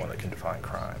the only one that can define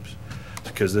crimes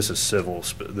because this is civil.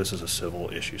 This is a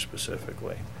civil issue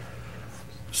specifically.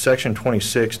 Section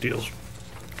 26 deals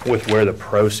with where the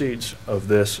proceeds of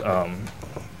this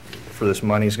for this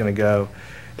money is going to go.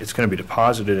 It's going to be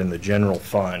deposited in the general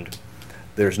fund.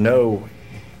 There's no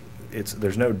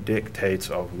dictates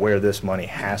of where this money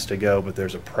has to go, but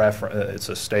there's a preference. It's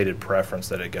a stated preference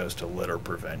that it goes to litter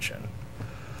prevention.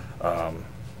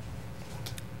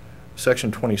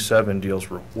 Section 27 deals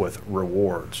with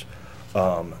rewards.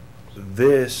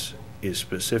 This is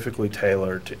specifically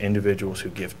tailored to individuals who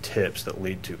give tips that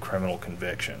lead to criminal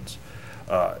convictions.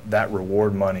 That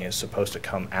reward money is supposed to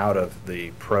come out of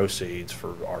the proceeds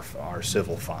for our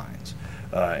civil fines,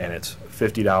 and it's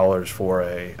 $50 for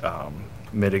a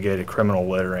mitigated criminal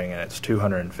littering, and it's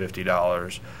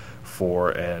 $250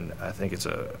 for I think it's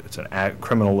an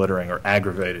criminal littering or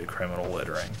aggravated criminal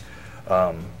littering.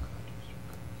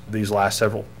 These last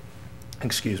several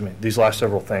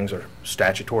things are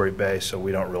statutory based, so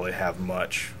we don't really have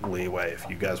much leeway. If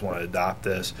you guys want to adopt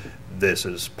this, this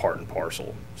is part and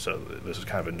parcel. So this is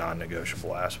kind of a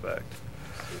non-negotiable aspect.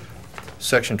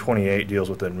 Section 28 deals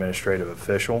with the administrative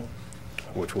official,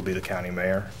 which will be the county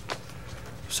mayor.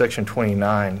 Section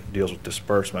 29 deals with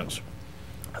disbursements.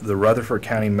 The Rutherford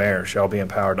County Mayor shall be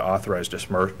empowered to authorize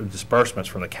disbursements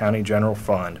from the county general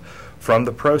fund from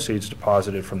the proceeds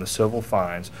deposited from the civil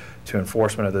fines to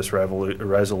enforcement of this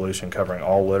resolution covering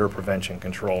all litter prevention,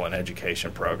 control, and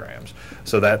education programs.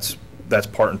 So that's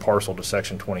part and parcel to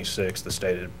Section 26, the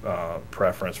stated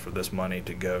preference for this money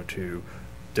to go to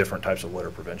different types of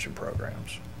litter prevention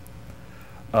programs.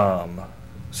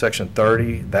 Section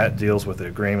 30, that deals with the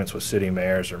agreements with city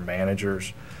mayors or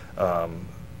managers.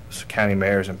 So county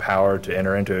mayors empowered to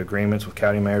enter into agreements with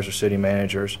county mayors or city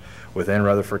managers within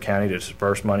Rutherford County to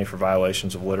disperse money for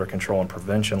violations of litter control and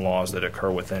prevention laws that occur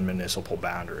within municipal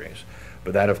boundaries.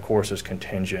 But that, of course, is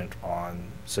contingent on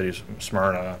cities of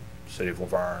Smyrna, City of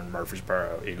Laverne,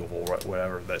 Murfreesboro, Eagleville,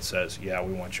 whatever, that says, yeah,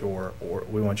 we want your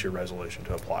resolution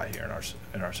to apply here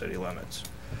in our city limits.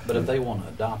 But if they want to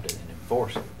adopt it and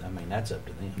enforce it, I mean, that's up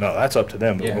to them. No, that's up to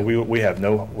them. But Yeah. we have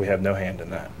no hand in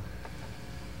that.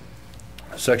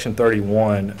 Section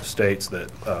 31 states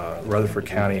that Rutherford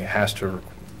County has to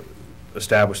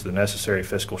establish the necessary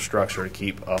fiscal structure to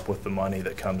keep up with the money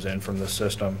that comes in from the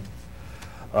system.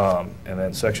 And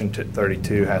then Section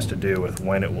 32 has to do with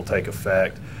when it will take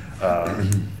effect.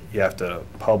 You have to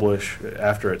publish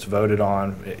after it's voted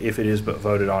on. If it is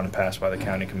voted on and passed by the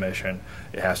county commission,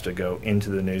 it has to go into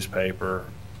the newspaper,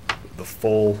 the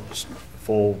full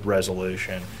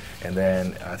resolution, and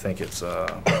then I think it's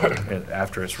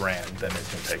after it's ran, then it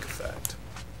can take effect.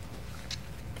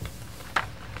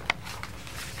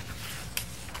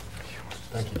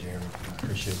 Thank you, Jeremy. I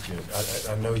appreciate you.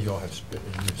 I know y'all have spent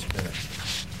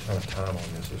a ton of time on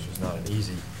this. This was not an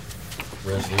easy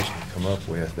resolution to come up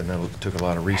with, and it took a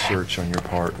lot of research on your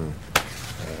part, and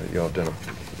y'all have done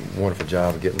a wonderful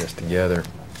job of getting this together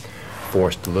for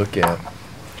us to look at.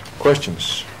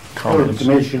 Questions, Go to the comments?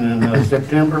 commission in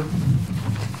September.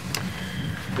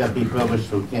 Got to be published,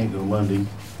 so it can't go Monday.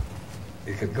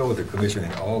 It could go with the commission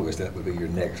in August, that would be your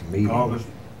next meeting. August.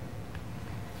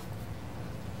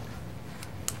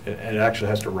 It actually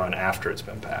has to run after it's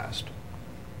been passed.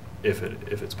 If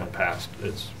it's been passed,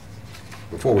 it's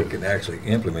Before we can actually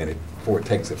implement it, before it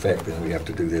takes effect, then we have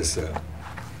to do this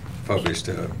published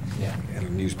in a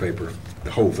newspaper,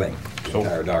 the whole thing, the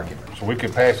entire document. So we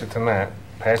could pass it tonight,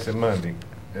 pass it Monday,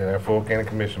 and our full county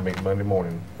commission meet Monday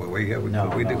morning. Well, we do.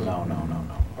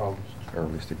 August.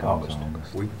 Earliest it comes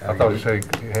August. I thought you said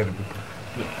you had to be.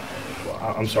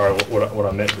 I'm sorry, what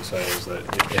I meant to say is that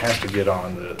it has to get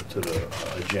on to the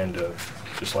agenda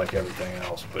just like everything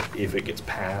else, but if it gets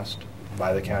passed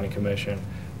by the county commission,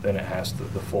 then it has to,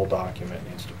 the full document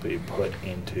needs to be put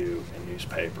into a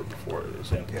newspaper before it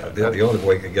is implemented. The only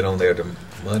way it can get on there to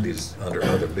Mondays under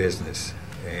other business,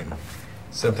 and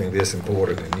something this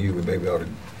important, and you would maybe ought to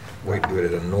wait and do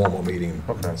it at a normal meeting,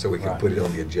 Okay. so we can Right. put it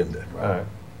on the agenda. All right.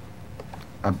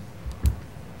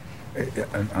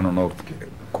 I don't know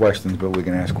if questions, but we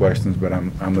can ask questions, but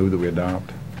I move that we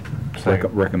adopt,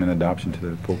 Second. recommend adoption to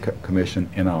the full commission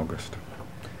in August.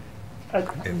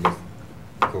 And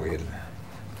go ahead.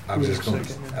 I was just going,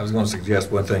 I was going to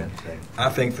suggest one thing. I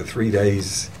think the 3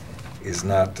 days is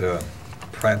not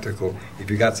practical. If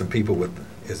you got some people with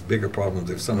as bigger problems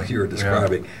as some of you are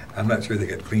describing, I'm not sure they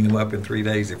could clean them up in 3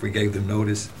 days if we gave them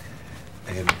notice.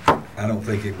 And I don't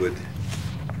think it would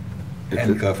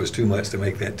handcuff us too much to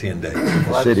make that 10 days.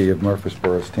 The city of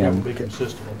Murfreesboro is That 10. would be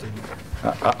consistent with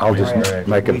the I'll just Right.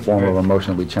 make a form of a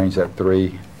motion, we change that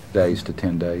 3 days to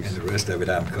 10 days. And the rest of it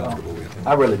I'm comfortable with.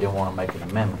 I really didn't want to make an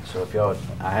amendment, so if y'all,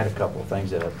 I had a couple of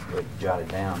things that I jotted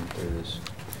down through this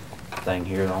thing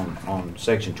here on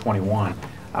section 21.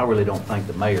 I really don't think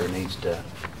the mayor needs to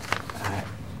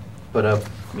put up,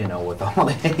 with all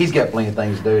that. He's got plenty of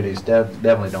things to do, and he's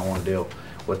definitely don't want to deal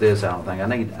with this, I don't think.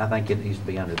 I think it needs to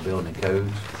be under the building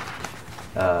codes,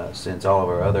 since all of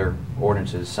our other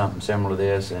ordinances, something similar to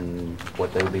this, and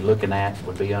what they would be looking at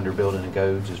would be under building and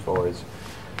codes as far as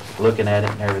looking at it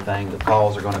and everything. The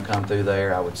calls are going to come through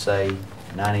there, I would say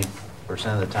 90%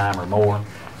 of the time or more,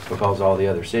 because all the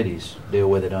other cities deal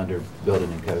with it under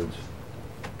building and codes.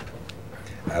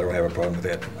 I don't have a problem with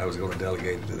that. I was going to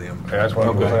delegate it to them. Yeah, that's what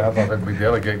I'm Okay. saying. I thought that'd be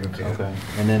delegated to. Okay.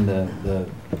 And then the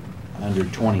under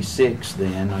 26,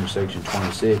 then, under section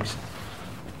 26,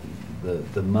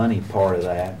 the money part of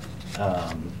that,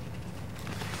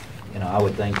 I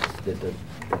would think that the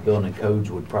building codes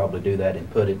would probably do that and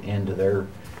put it into their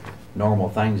normal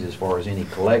things as far as any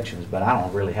collections, but I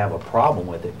don't really have a problem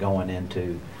with it going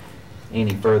into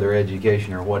any further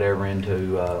education or whatever,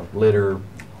 into litter,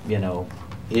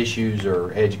 issues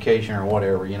or education or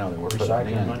whatever, that we're putting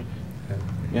recycling in. money.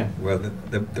 Yeah. Well,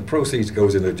 the proceeds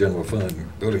goes into the general fund.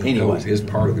 Building and Anyway. codes is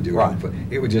part of the general Right. fund.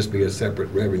 It would just be a separate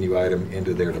revenue item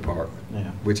into their department,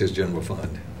 Yeah. which is general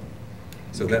fund.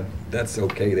 So that's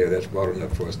okay there. That's broad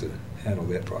enough for us to handle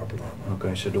that properly.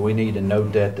 Okay, so do we need to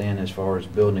note that then as far as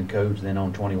building codes then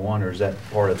on 21, or is that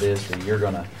part of this that you're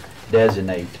going to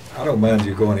designate? I don't mind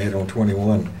you going ahead on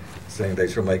 21, saying they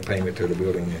shall make payment to the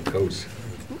building and codes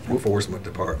enforcement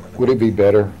department. Would it be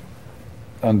better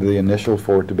under the initial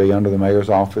for it to be under the mayor's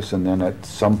office and then at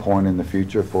some point in the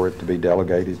future for it to be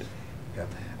delegated? Yeah.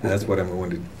 That's what I'm going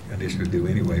to initially do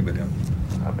anyway, but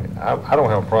I mean, I don't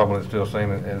have a problem with still saying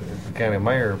it's the county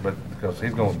mayor, but because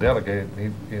he's going to delegate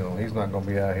it, he's not going to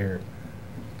be out here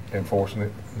enforcing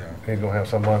it. No. He's going to have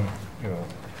someone, to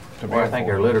be Well, I think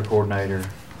our enforcing it. litter coordinator,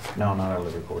 no, not our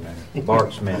litter coordinator,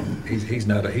 Bart Smith. he's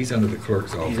not, he's under the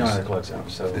clerk's office. He's not the clerk's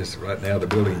office, so. This, right now, the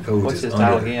building and codes What's is his under.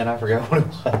 title again? I forgot what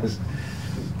it was.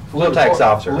 Wheel tax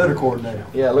officer. Litter coordinator.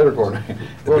 Yeah, litter coordinator.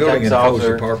 The Wheel building tax and codes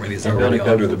officer department is and already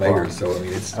building under codes the mayor, department. so I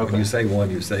mean, it's, when Okay. you say one,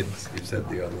 you said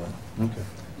the other one. Okay.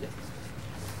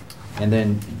 And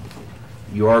then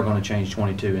you are going to change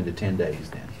 22 into 10 days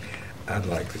then? I'd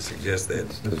like to suggest that.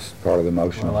 As part of the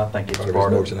motion. Well, I think it's Part of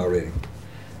part his of. motion already.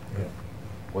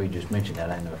 Well, you just mentioned that.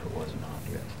 I didn't know if it was or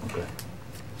not. Okay.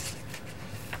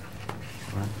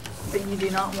 All right. But you do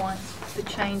not want the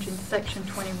change in section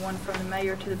 21 from the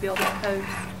mayor to the building codes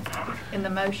in the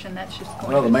motion, that's just going to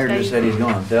stay. Well, the mayor just said he's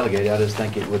going to delegate. I just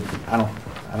think it would, I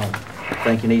don't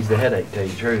think he needs the headache, to tell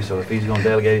you the truth. So if he's going to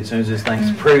delegate it as soon as this thing's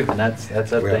approved, then that's up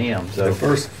to Well, him, so. The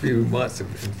first few months,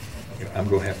 I'm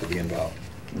going to have to be involved.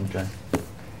 Okay.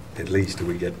 At least till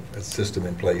we get a system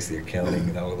in place, the accounting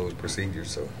and all of those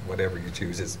procedures, so whatever you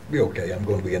choose, it's be okay. I'm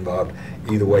going to be involved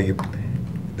either way you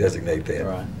designate that.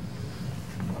 Right.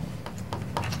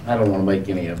 I don't want to make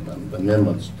any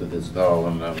amendments to this at all,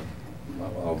 and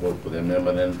I'll vote for the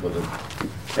amendment and for the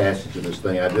passage of this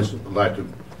thing. I just would like to,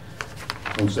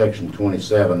 on section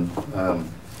 27,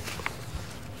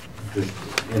 just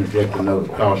interject a note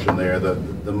of caution there.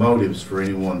 The motives for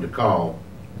anyone to call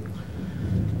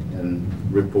and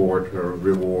report or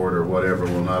reward or whatever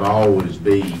will not always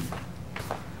be,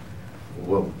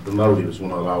 the motives will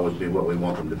not always be what we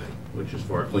want them to be, which is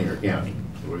for a cleaner county.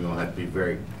 So we're going to have to be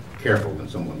very careful when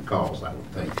someone calls, I would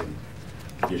think,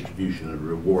 in distribution of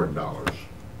reward dollars.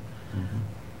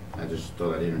 I just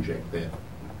thought I'd interject that.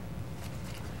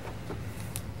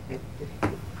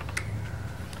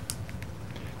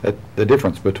 The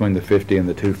difference between the 50 and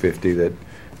the 250 that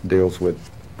deals with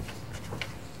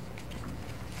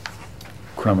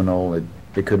criminal, it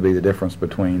could be the difference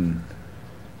between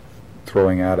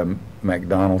throwing out a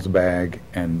McDonald's bag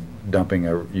and dumping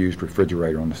a used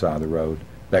refrigerator on the side of the road.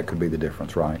 That could be the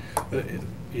difference, right?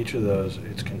 Each of those,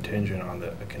 it's contingent on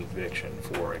a conviction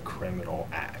for a criminal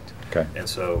act. Okay. And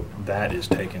so that is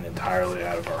taken entirely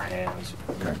out of our hands.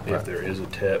 Okay. If there is a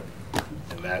tip,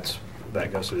 and that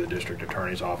goes through the district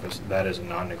attorney's office, that is a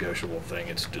non-negotiable thing.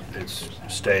 It's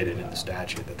stated in the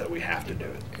statute that we have to do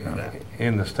it.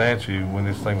 In the statute, when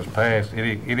this thing was passed,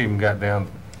 it even got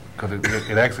down, because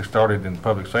it actually started in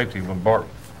public safety when Bart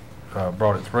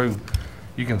brought it through.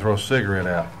 You can throw a cigarette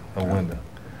out a window,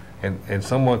 and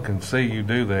someone can see you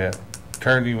do that,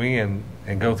 turn you in,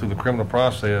 and go through the criminal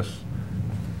process,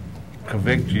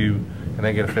 convict you, and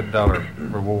they get a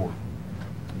 $50 reward.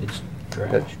 It's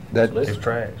trash. It's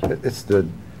trash. It's the,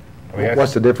 I mean,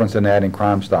 what's the difference in adding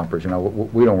Crime Stoppers? You know,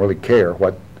 we don't really care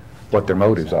what their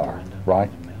motives are, right?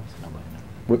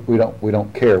 We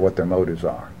don't care what their motives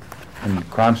are. And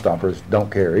Crime Stoppers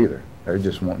don't care either. They're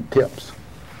just wanting tips.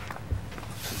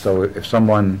 So if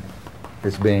someone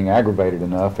is being aggravated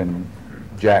enough, and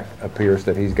Jack appears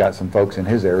that he's got some folks in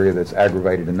his area that's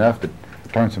aggravated enough to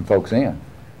turn some folks in,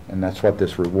 and that's what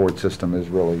this reward system is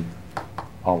really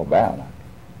all about.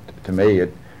 To me,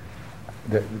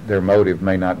 their motive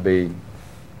may not be,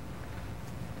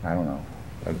 I don't know,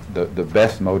 the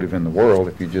best motive in the world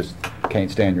if you just can't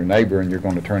stand your neighbor and you're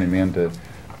going to turn him in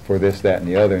for this, that, and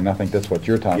the other. And I think that's what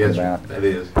you're talking about. That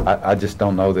is. I just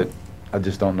don't know that. I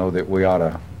just don't know that we ought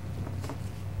to.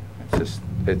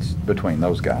 It's between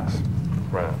those guys.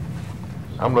 Right.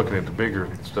 I'm looking at the bigger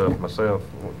stuff myself.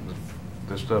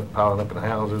 This stuff piling up in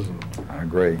houses, and I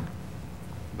agree.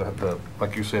 The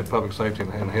like you said, public safety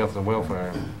and health and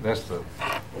welfare. That's the.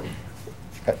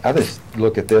 I just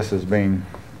look at this as being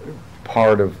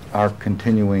part of our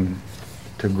continuing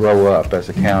to grow up as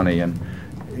a county, and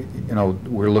you know,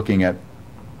 we're looking at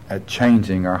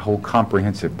changing our whole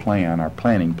comprehensive plan, our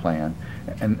planning plan,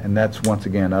 and that's once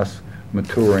again us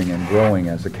maturing and growing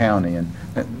as a county, and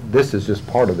this is just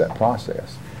part of that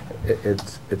process.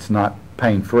 It's not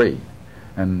pain-free,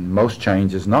 and most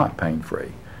change is not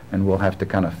pain-free, and we'll have to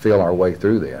kind of feel our way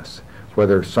through this.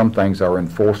 Whether some things are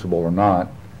enforceable or not,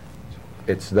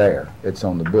 it's there, it's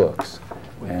on the books,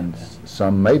 and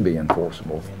some may be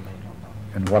enforceable.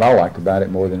 And what I like about it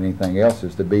more than anything else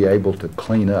is to be able to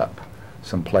clean up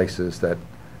some places that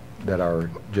are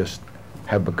just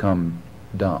have become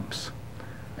dumps.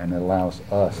 And it allows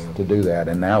us to do that,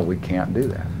 and now we can't do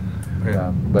that.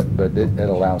 But it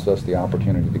allows us the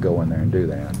opportunity to go in there and do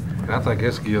that. And I think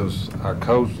this gives our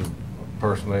codes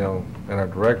personnel and our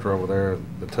director over there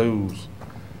the tools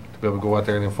to be able to go out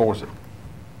there and enforce it.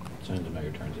 As soon as the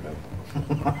mayor turns it over.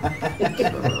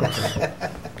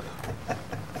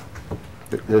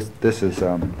 This is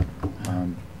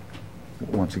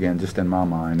once again, just in my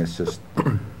mind, it's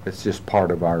just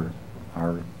part of our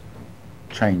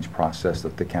change process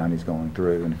that the county's going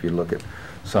through. And if you look at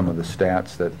some of the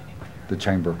stats that the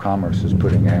Chamber of Commerce is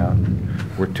putting out,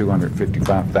 we're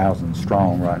 255,000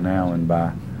 strong right now, and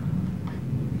by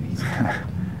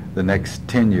the next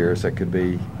 10 years, that could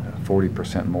be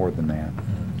 40% more than that.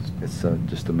 It's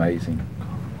just amazing.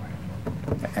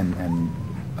 And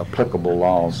applicable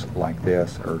laws like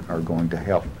this are going to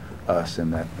help us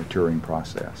in that maturing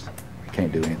process.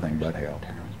 Can't do anything but help.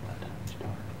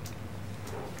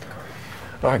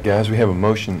 All right, guys, we have a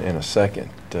motion and a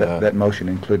second. That motion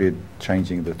included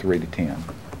changing the 3 to 10,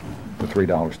 the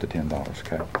 $3 to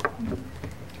 $10, okay?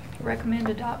 Recommend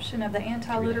adoption of the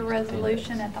anti-litter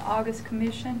resolution at the August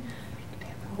Commission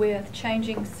with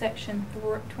changing section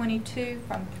 22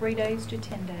 from 3 days to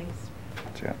 10 days.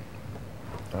 That's it.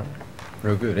 All right.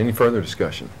 Real good. Any further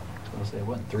discussion? I was going to say, it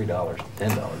wasn't $3,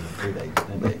 $10 in 3 days,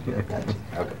 10 days. Yeah, gotcha.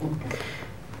 Okay.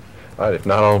 All right, if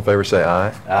not, all in favor say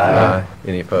aye. Aye.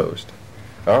 Any opposed?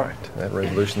 All right, that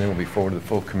resolution then will be forwarded to the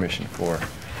full commission for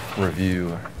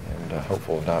review and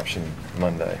hopeful adoption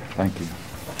Monday. Thank you.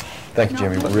 Thank you,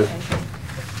 Jimmy.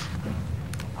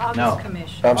 August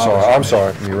Commission. I'm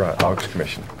sorry. You're right, August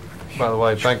Commission. By the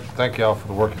way, thank y'all for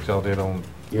the work that y'all did on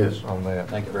that.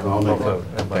 Thank you very much.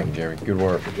 Thank you, Jeremy. Good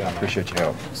work. Good job, man. Appreciate your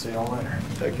help. See y'all later.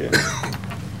 Take care.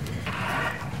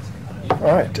 All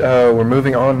right, we're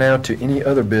moving on now to any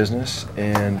other business,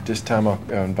 and this time I'll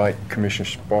invite Commissioner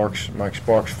Sparks, Mike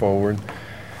Sparks, forward.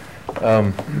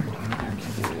 The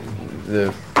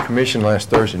commission last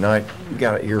Thursday night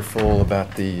got an earful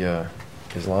about the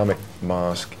Islamic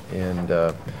mosque, and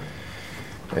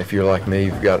if you're like me,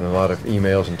 you've gotten a lot of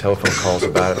emails and telephone calls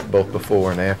about it both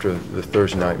before and after the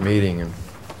Thursday night meeting. And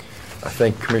I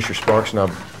think Commissioner Sparks and I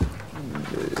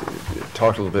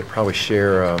talked a little bit, probably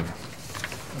share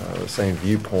the same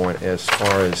viewpoint as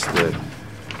far as the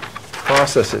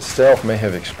process itself may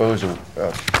have exposed a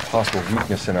possible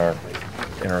weakness in our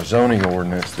zoning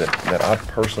ordinance that I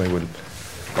personally would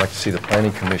like to see the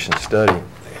Planning Commission study.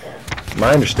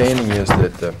 My understanding is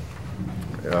that the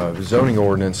zoning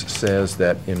ordinance says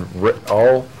that in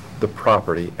all the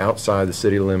property outside the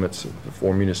city limits of the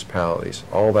 4 municipalities,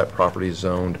 all that property is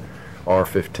zoned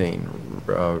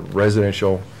R15,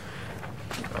 residential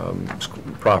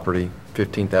property,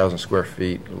 15,000 square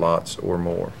feet, lots or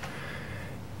more.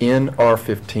 In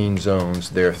R15 zones,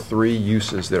 there are 3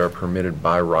 uses that are permitted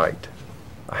by right: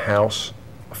 a house,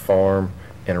 a farm,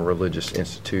 and a religious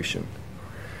institution.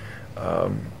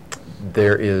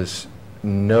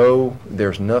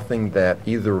 There's nothing that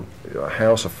either a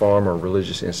house, a farm, or a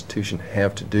religious institution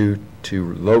have to do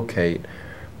to locate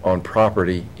on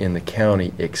property in the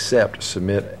county except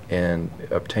submit and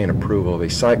obtain approval of a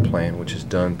site plan, which is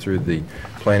done through the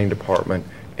Planning Department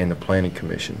and the Planning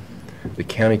Commission. The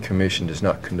County Commission does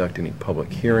not conduct any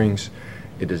public hearings.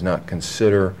 It does not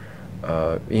consider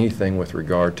anything with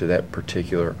regard to that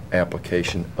particular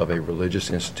application of a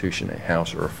religious institution, a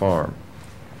house, or a farm.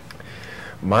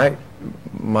 My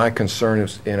concern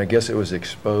is, and I guess it was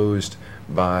exposed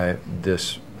by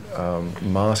this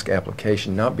mosque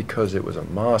application, not because it was a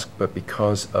mosque, but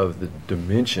because of the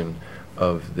dimension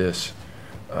of this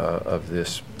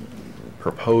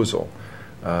proposal.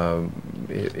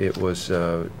 It was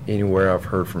anywhere I've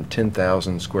heard from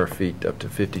 10,000 square feet up to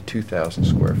 52,000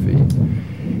 square feet.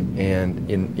 And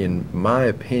in my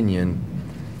opinion,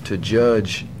 to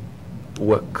judge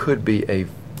what could be a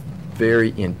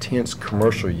very intense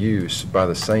commercial use by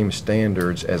the same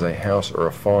standards as a house or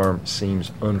a farm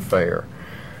seems unfair.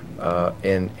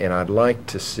 And I'd like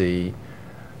to see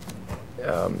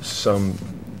some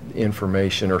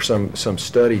information or some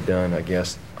study done, I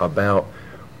guess, about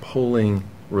pulling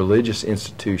religious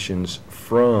institutions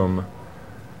from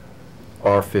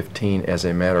R15 as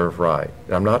a matter of right.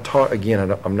 I'm not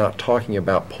I'm not talking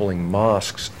about pulling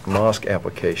mosque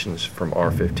applications from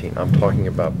R15. I'm talking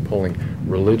about pulling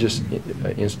religious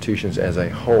institutions as a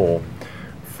whole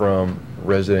from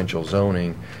residential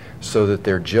zoning so that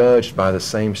they're judged by the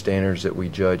same standards that we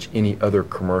judge any other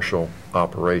commercial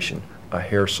operation, a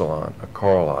hair salon, a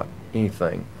car lot,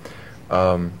 anything.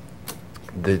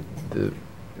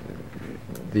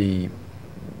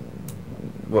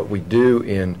 What we do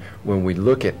when we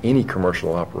look at any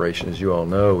commercial operation, as you all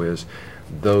know, is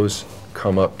those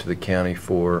come up to the county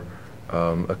for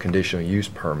a conditional use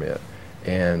permit,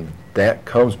 and that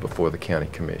comes before the county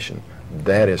commission.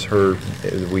 That is heard.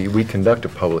 We conduct a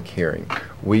public hearing.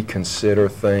 We consider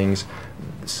things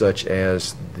such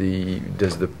as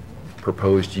does the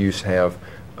proposed use have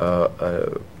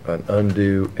an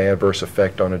undue adverse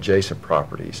effect on adjacent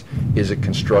properties? Is it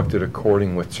constructed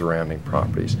according with surrounding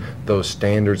properties? Those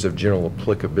standards of general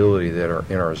applicability that are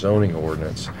in our zoning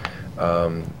ordinance,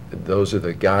 those are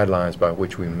the guidelines by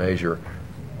which we measure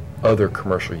other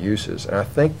commercial uses. And I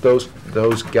think those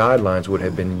guidelines would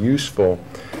have been useful,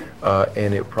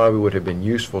 and it probably would have been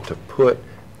useful to put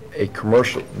a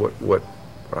commercial, what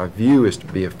I view is to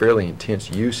be a fairly intense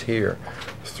use here,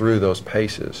 through those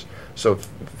paces. So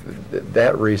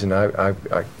that reason, I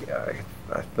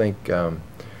think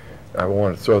I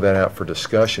want to throw that out for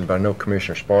discussion, but I know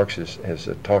Commissioner Sparks has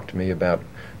talked to me about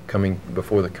coming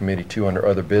before the committee too under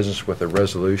other business with a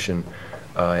resolution,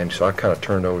 and so I kind of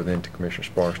turned over then to Commissioner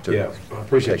Sparks to I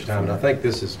appreciate your time. And I think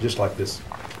this is just like this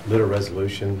little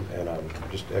resolution, and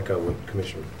just echo what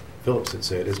Commissioner Phillips had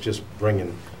said. It's just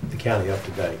bringing the county up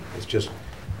to date. It's just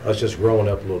us just growing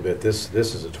up a little bit. This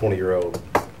is a 20-year-old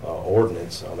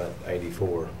ordinance on that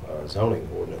 84 zoning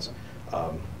ordinance.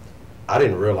 I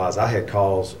didn't realize I had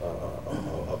calls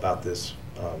about this,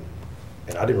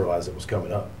 and I didn't realize it was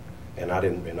coming up. And I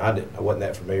wasn't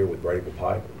that familiar with Bradyville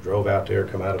Pike. Drove out there,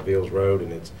 come out of Bills Road,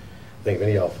 and it's, I think if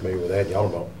any of y'all are familiar with that,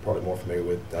 y'all are probably more familiar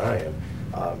with it than I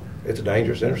am. It's a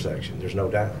dangerous intersection. There's no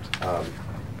doubt.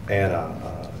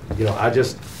 You know, I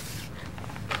just,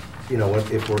 you know,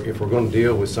 if we're going to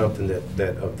deal with something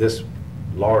that of this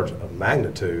large of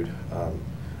magnitude,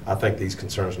 I think these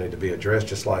concerns need to be addressed.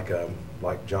 Just like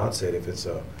John said, if it's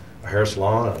a hair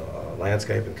salon, a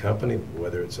landscaping company,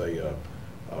 whether it's a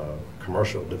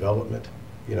commercial development,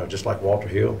 you know, just like Walter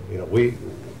Hill, you know,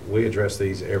 we address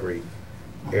these every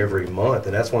month,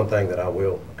 and that's one thing that I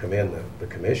will commend the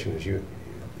commission as you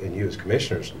as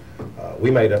commissioners.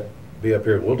 We may be up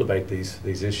here and we'll debate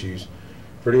these issues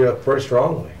pretty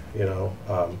strongly, you know,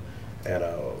 and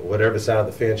whatever side of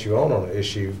the fence you're on an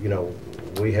issue, you know,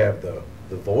 we have the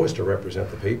voice to represent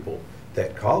the people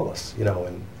that call us, you know,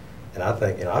 and I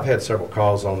think, you know, I've had several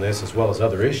calls on this as well as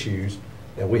other issues,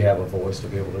 and we have a voice to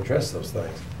be able to address those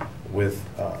things. With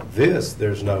this,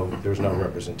 there's no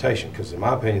representation, because in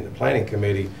my opinion, the planning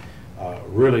committee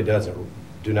really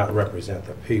do not represent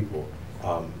the people,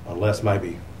 unless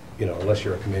maybe unless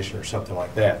you're a commissioner or something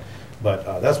like that.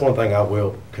 But that's one thing I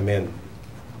will commend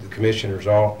the commissioners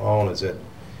on, is that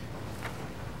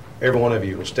every one of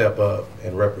you will step up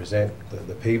and represent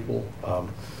the people.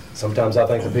 Sometimes I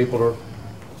think the people are,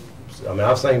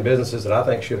 I've seen businesses that I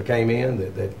think should have came in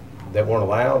that weren't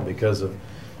allowed because of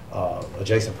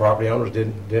adjacent property owners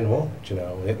didn't want it.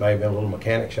 It may have been a little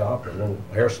mechanic shop or a little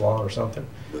hair salon or something.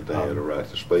 But they had a right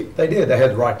to speak. They did. They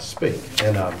had the right to speak.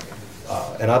 And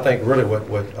I think really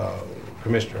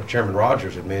what Chairman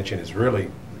Rogers had mentioned is really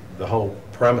the whole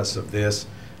premise of this.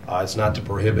 It's not to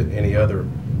prohibit any other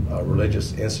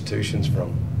religious institutions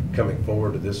from coming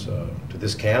forward to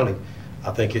this county.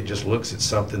 I think it just looks at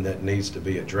something that needs to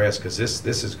be addressed, because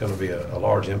this is going to be a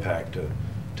large impact to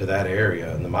that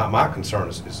area. And my concern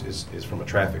is from a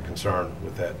traffic concern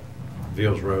with that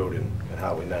Vills Road and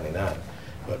Highway 99.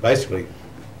 But basically,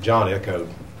 John echoed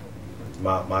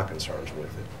my concerns with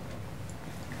it.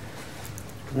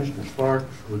 Commissioner Sparks,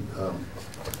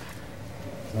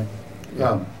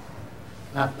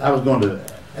 I was going to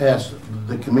ask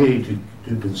the committee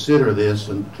to consider this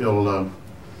until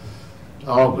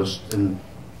August, and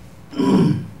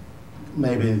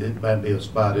maybe it might be a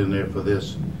spot in there for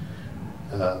this.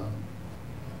 I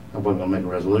wasn't going to make a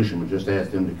resolution, but just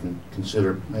ask them to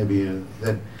consider maybe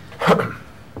that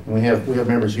we have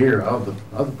members here of the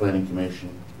Planning Commission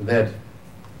that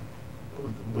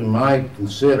we might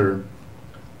consider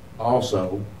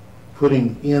also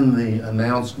putting in the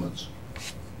announcements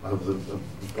of the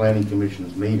Planning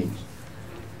Commission's meetings,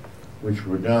 which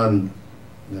were done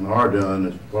and are done,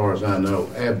 as far as I know,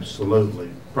 absolutely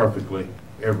perfectly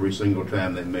every single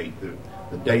time they meet.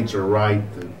 The dates are right.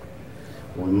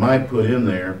 We might put in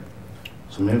there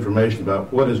some information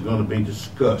about what is going to be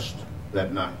discussed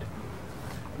that night,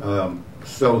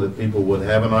 so that people would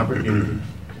have an opportunity,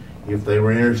 if they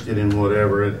were interested in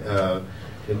whatever,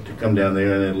 to come down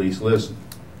there and at least listen.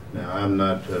 Now, I'm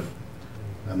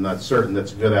not certain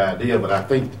that's a good idea, but I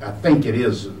think it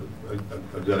is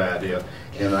a good idea.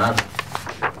 And I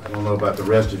don't know about the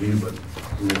rest of you, but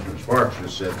Commissioner Sparks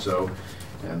just said so,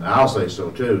 and I'll say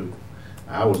so too.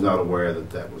 I was not aware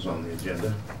that was on the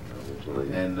agenda,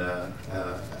 and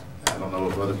I don't know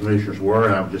if other commissioners were,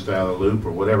 and I'm just out of the loop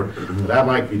or whatever. But I'd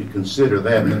like you to consider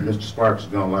that. And Mr. Sparks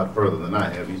has gone a lot further than I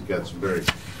have. He's got some very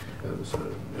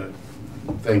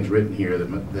things written here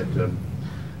that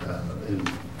in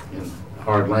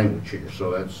hard language here,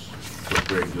 so that's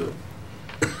very good.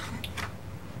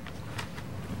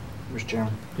 Mr.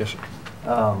 Chairman? Yes, sir.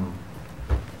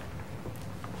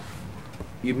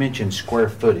 You mentioned square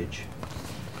footage.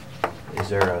 Is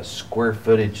there a square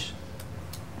footage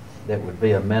that would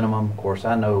be a minimum? Of course,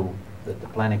 I know that the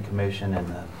Planning Commission and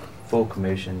the full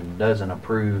commission doesn't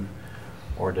approve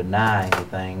or deny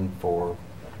anything for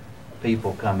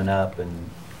people coming up and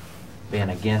being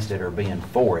against it or being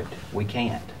for it. We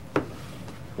can't.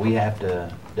 We have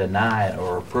to deny it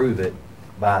or approve it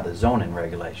by the zoning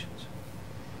regulations.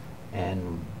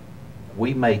 And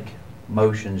we make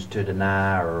motions to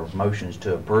deny or motions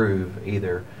to approve,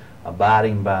 either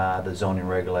abiding by the zoning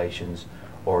regulations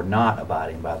or not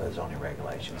abiding by the zoning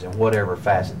regulations, in whatever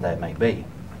facet that may be,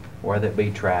 whether it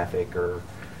be traffic or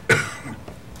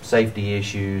safety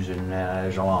issues, and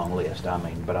there's a long list. I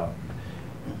mean, but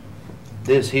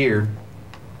this here,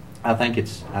 I think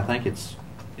it's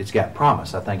got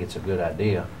promise. I think it's a good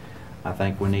idea. I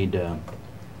think we need to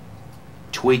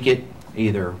tweak it,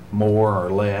 either more or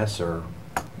less, or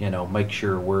make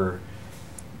sure we're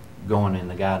going in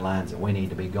the guidelines that we need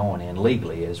to be going in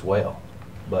legally as well.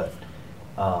 But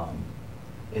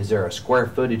is there a square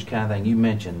footage kind of thing? You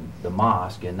mentioned the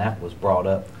mosque, and that was brought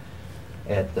up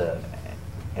at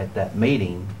that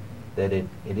meeting, that it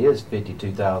is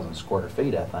 52,000 square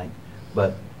feet, I think,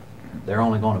 but they're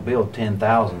only going to build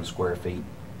 10,000 square feet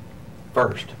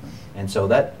first, and so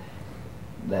that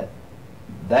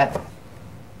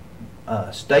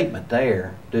statement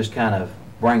there just kind of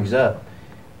brings up,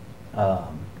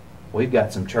 we've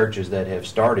got some churches that have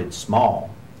started small,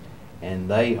 and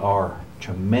they are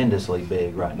tremendously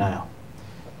big right now,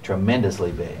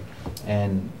 tremendously big,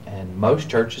 and most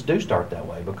churches do start that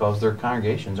way because their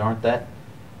congregations aren't that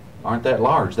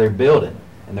large. They're building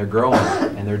and they're growing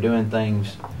and they're doing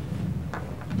things,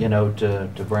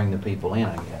 to bring the people in,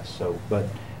 I guess. So, but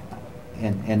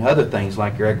and other things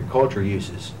like your agriculture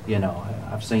uses,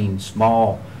 I've seen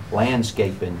small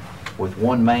landscaping with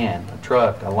one man, a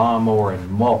truck, a lawnmower,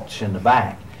 and mulch in the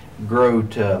back grow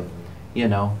to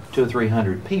 200 or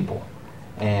 300 people,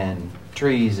 and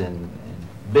trees, and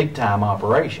big time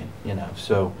operation.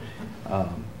 So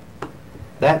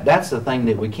that's the thing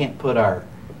that we can't put our,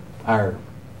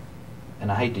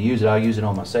 and I hate to use it, I'll use it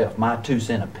on myself, my 2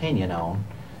 cent opinion on,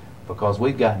 because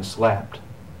we've gotten slapped,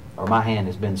 or my hand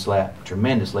has been slapped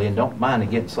tremendously, and don't mind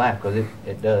it getting slapped because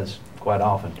it does quite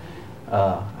often.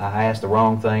 I ask the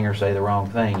wrong thing or say the wrong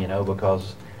thing, you know,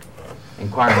 because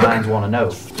inquiring minds want to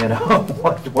know, you know,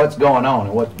 what's going on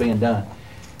and what's being done.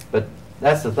 But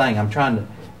that's the thing. I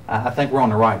think we're on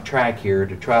the right track here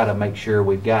to try to make sure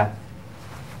we've got,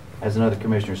 as another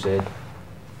commissioner said,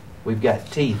 we've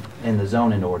got teeth in the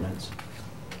zoning ordinance.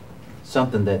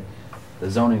 Something that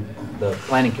the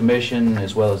planning commission,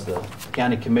 as well as the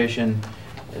county commission,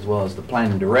 as well as the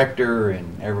planning director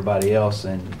and everybody else,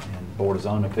 and board of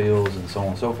zoning appeals and so on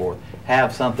and so forth,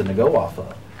 have something to go off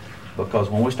of. Because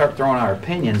when we start throwing our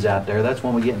opinions out there, that's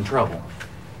when we get in trouble.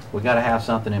 We got to have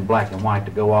something in black and white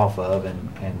to go off of,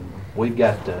 and we've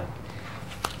got to.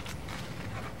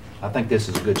 I think this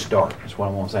is a good start. That's what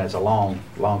I want to say. It's a long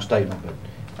statement, but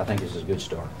I think this is a good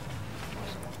start.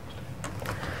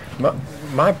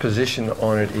 My position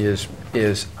on it is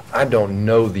I don't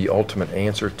know the ultimate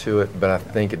answer to it, but I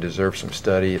think it deserves some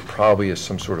study. It probably is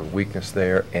some sort of weakness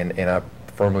there, and I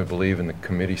firmly believe in the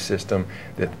committee system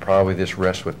that probably this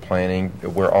rests with planning.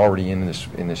 We're already in this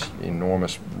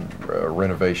enormous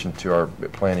renovation to our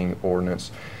planning ordinance.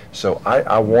 So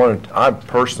I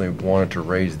personally wanted to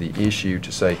raise the issue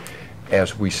to say,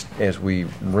 as we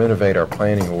renovate our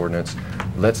planning ordinance,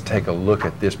 let's take a look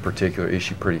at this particular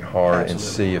issue pretty hard. Absolutely. And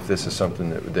see if this is something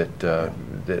that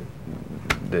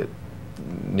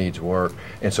needs work.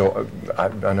 And so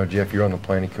I know, Jeff, you're on the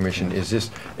planning commission. Is this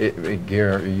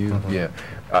Gary? Are you? Mm-hmm. Yeah.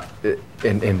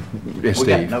 And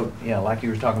Steve. Like you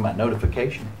were talking about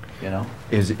notification. You know.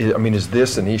 Is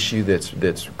this an issue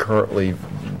that's currently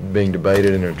being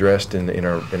debated and addressed in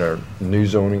our new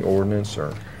zoning ordinance,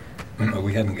 or?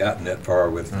 We haven't gotten that far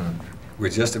with. We're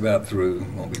just about through.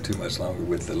 Won't be too much longer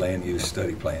with the land use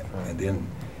study plan, and then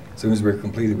as soon as we're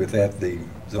completed with that, the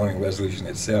zoning resolution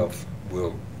itself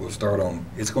will start on.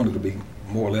 It's going to be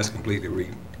more or less completely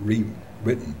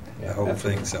rewritten, the whole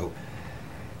thing. So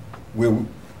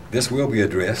this will be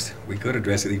addressed. We could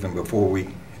address it even before we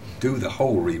do the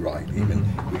whole rewrite. Even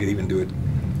we could even do it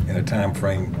in a time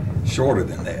frame shorter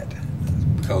than that,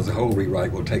 because the whole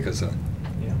rewrite will take us a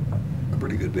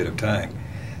pretty good bit of time.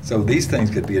 So these things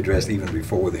could be addressed even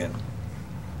before then.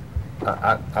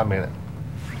 I mean it.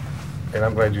 And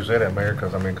I'm glad you said that, Mayor,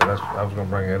 because I was going to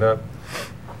bring it up.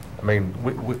 I mean,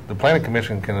 the Planning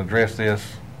Commission can address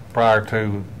this prior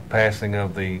to passing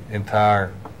of the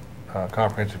entire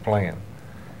comprehensive plan.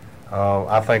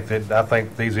 I think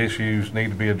these issues need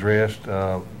to be addressed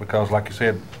because, like you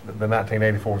said, the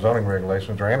 1984 zoning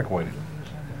regulations are antiquated.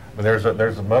 But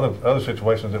there's some other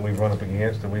situations that we've run up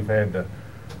against that we've had to,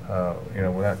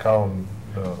 without calling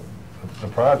the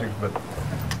project, but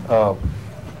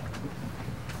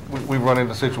we've run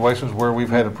into situations where we've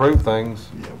had to prove things,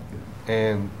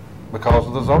 and because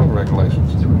of the zoning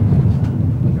regulations.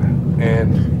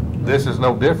 And this is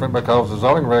no different because the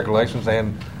zoning regulations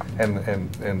and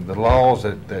the laws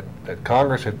that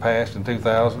Congress had passed in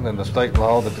 2000 and the state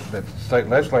law that the state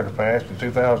legislature passed in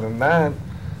 2009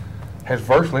 has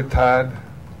virtually tied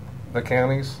the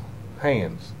county's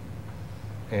hands.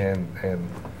 And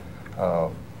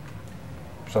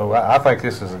so I think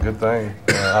this is a good thing.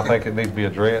 I think it needs to be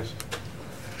addressed.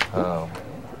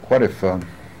 What if, I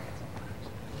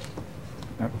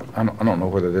don't know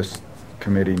whether this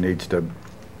committee needs to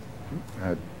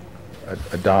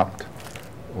adopt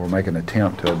or make an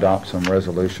attempt to adopt some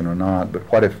resolution or not, but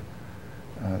what if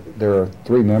there are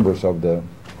 3 members of the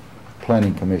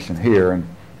Planning Commission here, and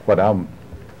what I'm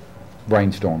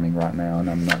brainstorming right now, and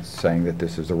I'm not saying that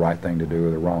this is the right thing to do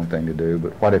or the wrong thing to do,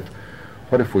 but what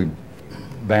if we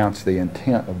bounce the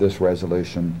intent of this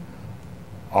resolution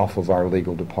off of our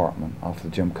legal department, off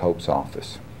of Jim Cope's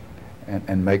office,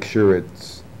 and make sure it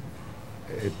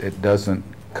doesn't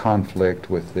conflict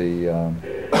with the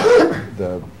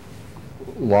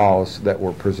laws that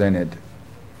were presented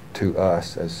to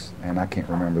us and I can't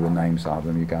remember the names of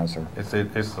them. You guys are. It's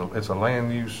a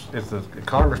land use. It's the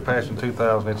Congress passed in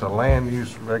 2000. It's a land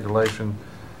use regulation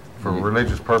for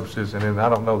religious purposes, and then I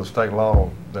don't know the state law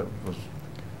that was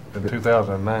in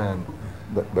 2009.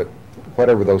 But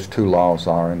whatever those 2 laws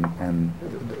are, and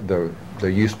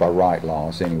the use by right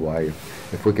laws anyway,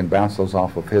 if we can bounce those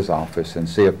off of his office and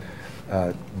see if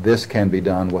this can be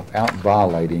done without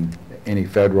violating any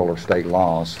federal or state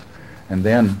laws, and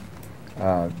then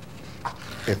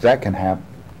if that can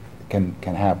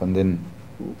happen, then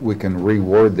we can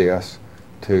reword this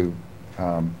to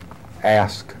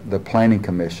ask the Planning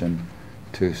Commission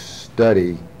to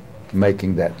study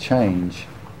making that change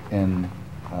in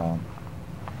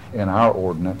our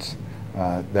ordinance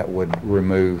that would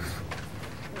remove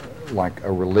like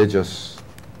a religious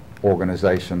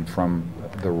organization from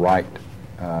the right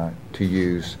to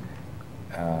use,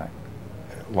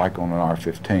 like on an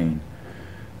R-15.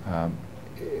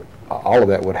 All of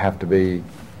that would have to be,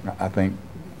 I think,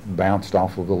 bounced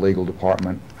off of the legal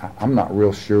department. I'm not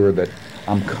real sure that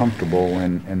I'm comfortable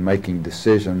in making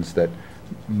decisions that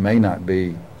may not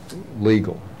be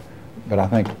legal. But I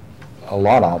think a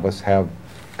lot of us have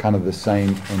kind of the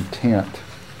same intent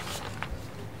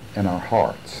in our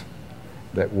hearts,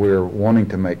 that we're wanting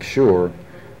to make sure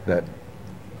that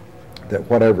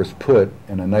whatever's put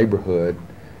in a neighborhood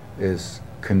is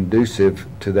conducive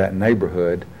to that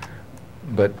neighborhood,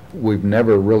 but we've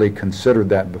never really considered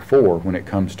that before when it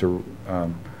comes to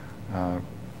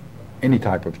any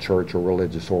type of church or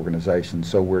religious organization.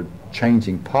 So we're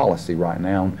changing policy right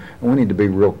now, and we need to be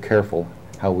real careful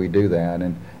how we do that.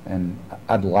 And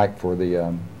I'd like for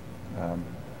the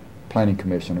Planning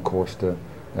Commission, of course, to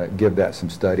give that some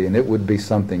study, and it would be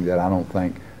something that I don't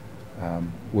think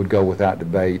would go without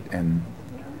debate and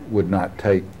would not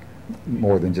take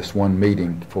more than just one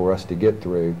meeting for us to get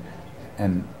through.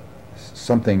 And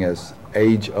something as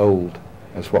age-old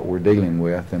as what we're dealing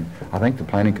with, and I think the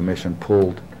Planning Commission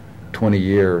pulled 20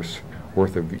 years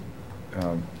worth of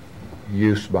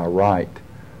use by right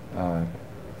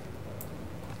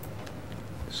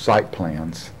site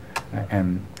plans,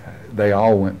 and they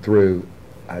all went through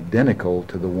identical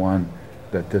to the one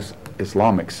that this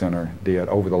Islamic Center did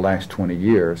over the last 20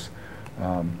 years.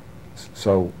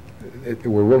 So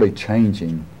we're really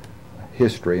changing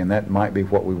history, and that might be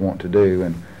what we want to do.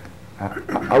 And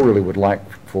I really would like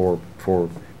for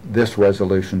this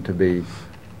resolution to be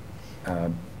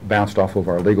bounced off of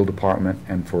our legal department,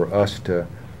 and for us to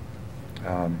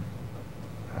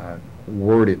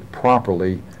word it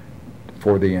properly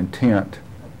for the intent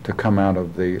to come out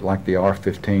of the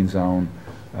R-15 zone,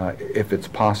 if it's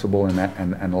possible,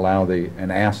 and allow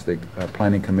and ask the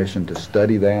Planning Commission to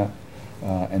study that,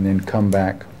 and then come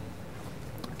back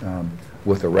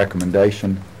with a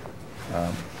recommendation.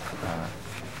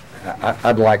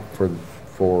 I'd like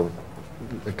for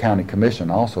the County Commission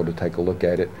also to take a look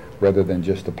at it, rather than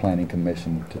just the Planning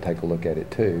Commission to take a look at it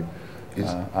too.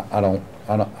 I don't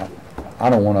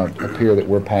want to appear that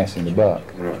we're passing the buck.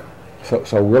 Right.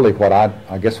 So really, what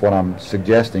I guess what I'm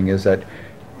suggesting is that,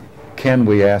 can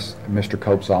we ask Mr.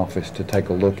 Cope's office to take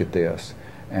a look at this,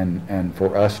 and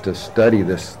for us to study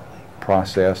this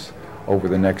process over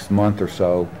the next month or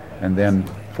so, and then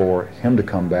for him to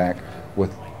come back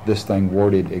with this thing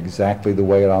worded exactly the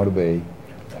way it ought to be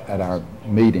at our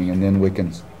meeting, and then we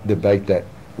can debate that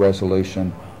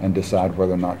resolution and decide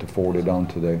whether or not to forward it on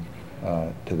to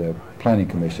the Planning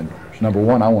Commission. Number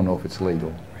one, I want to know if it's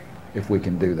legal, if we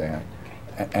can do that,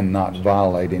 and not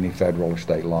violate any federal or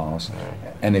state laws.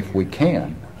 And if we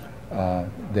can,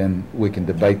 then we can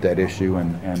debate that issue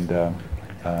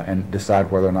and decide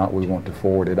whether or not we want to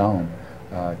forward it on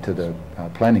to the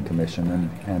Planning Commission.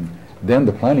 And then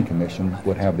the Planning Commission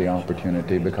would have the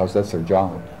opportunity, because that's their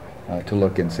job, to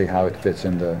look and see how it fits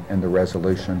in the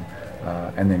resolution,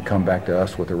 and then come back to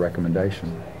us with a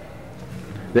recommendation.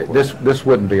 This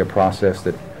wouldn't be a process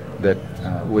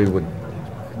that we would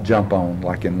jump on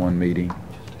like in one meeting.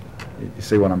 You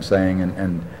see what I'm saying?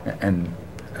 And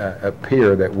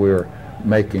appear that we're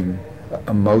making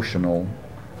emotional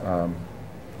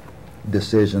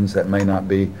decisions that may not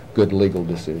be good legal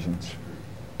decisions.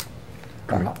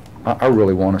 I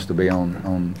really want us to be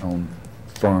on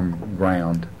firm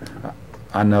ground.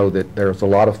 I know that there's a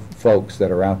lot of folks that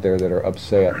are out there that are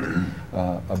upset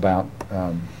about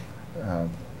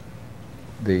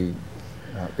the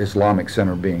Islamic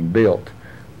Center being built,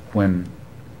 when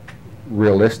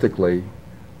realistically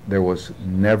there was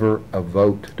never a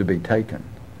vote to be taken.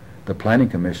 The Planning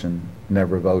Commission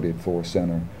never voted for a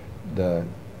center. The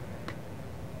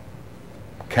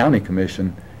County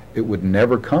Commission, it would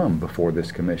never come before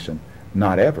this commission,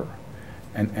 not ever.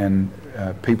 And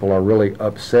people are really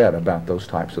upset about those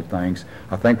types of things.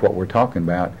 I think what we're talking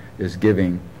about is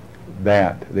giving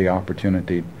that the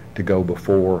opportunity to go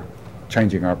before,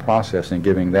 changing our process and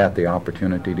giving that the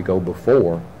opportunity to go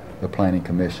before the Planning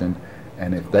Commission.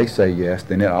 And if they say yes,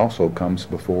 then it also comes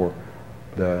before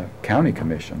the County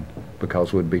Commission,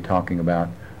 because we'd be talking about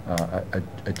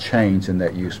a change in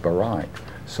that use by right.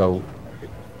 So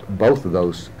both of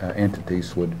those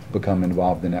entities would become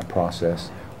involved in that process,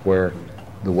 where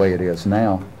the way it is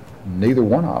now, neither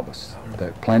one of us,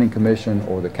 the Planning Commission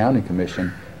or the County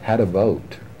Commission, had a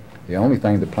vote. The only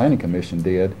thing the Planning Commission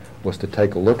did was to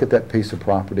take a look at that piece of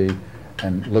property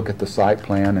and look at the site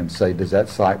plan and say, does that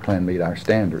site plan meet our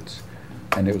standards?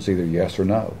 And it was either yes or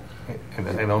no.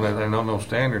 And on those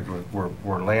standards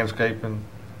were landscaping,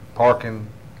 parking,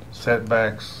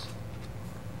 setbacks,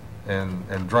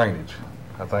 and drainage,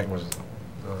 I think was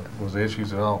the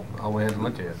issues that all we had to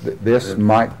look at. This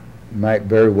might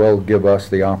very well give us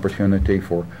the opportunity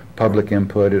for public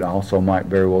input. It also might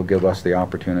very well give us the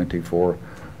opportunity for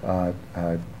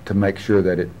to make sure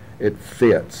that it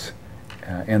fits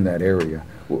in that area.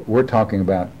 We're talking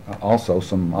about also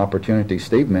some opportunities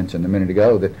Steve mentioned a minute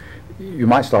ago that you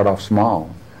might start off small.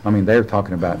 I mean, they're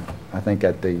talking about, I think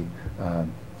at the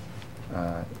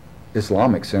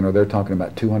Islamic Center, they're talking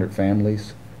about 200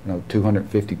 families,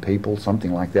 250 people,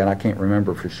 something like that. I can't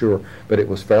remember for sure, but it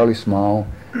was fairly small,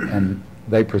 and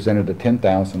they presented a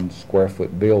 10,000 square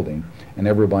foot building, and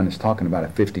everyone is talking about a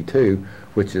 52,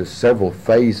 which is several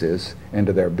phases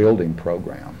into their building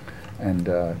program.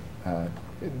 And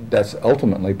that's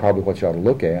ultimately probably what you ought to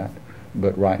look at,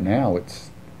 but right now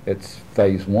it's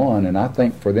phase one, and I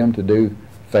think for them to do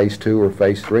phase 2 or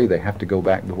phase 3, they have to go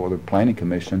back before the Planning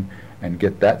Commission and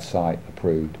get that site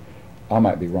approved. I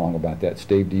might be wrong about that.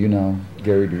 Steve, do you know?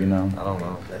 Gary, do you know? I don't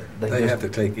know. They have to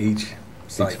take each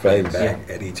site phase. plan back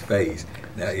at each phase.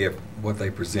 Now, if what they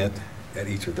present at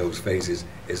each of those phases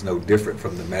is no different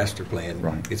from the master plan,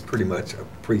 right, it's pretty much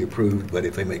pre-approved, but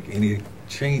if they make any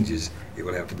changes, it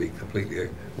will have to be completely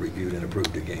reviewed and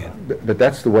approved again. But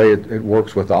that's the way it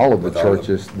works with all of the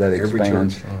churches that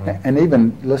expands. Church. And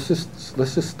even, let's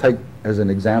just take as an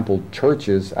example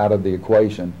churches out of the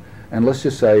equation, and let's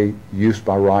just say use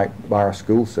by right by our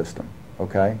school system,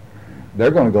 okay?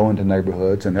 They're going to go into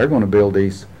neighborhoods and they're going to build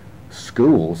these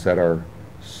schools that are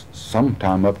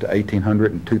sometime up to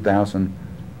 1,800 and 2,000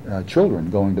 children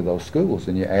going to those schools,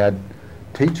 and you add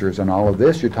teachers and all of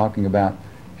this, you're talking about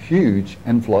huge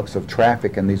influx of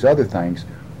traffic and these other things.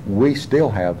 We still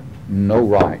have no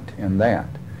right in that.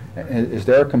 Is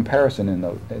there a comparison in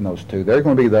those two? There are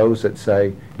going to be those that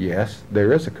say, yes,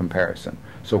 there is a comparison.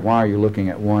 So why are you looking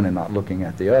at one and not looking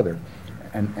at the other?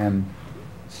 And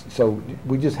so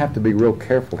we just have to be real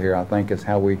careful here, I think, is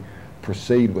how we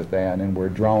proceed with that. And we're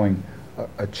drawing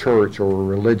a church or a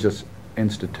religious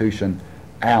institution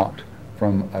out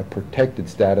from a protected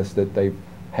status that they've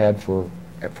had for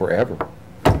forever.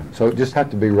 So just have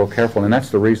to be real careful, and that's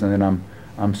the reason that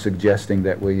I'm suggesting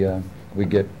that we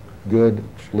get good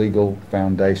legal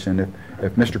foundation.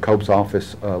 If Mr. Cope's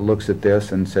office looks at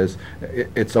this and says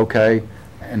it's okay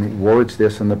and words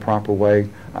this in the proper way,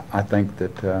 I think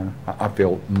that I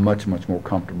feel much more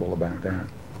comfortable about that.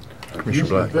 Commissioner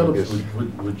Black. Phillips,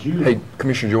 would you? Hey,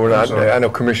 Commissioner Jordan, I know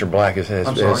Commissioner Black has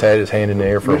had his hand in the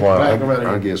air for a while.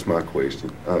 I guess my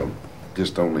question,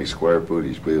 just on these square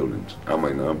footage buildings, I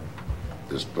mean, I'm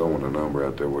just throwing a number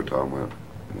out there, we're talking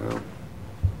about,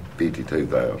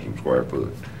 52,000 square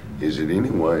foot. Is it any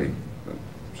way,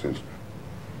 since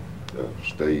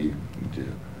Steve,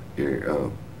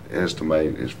 here,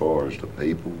 estimate as far as the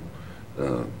people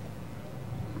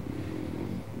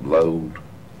load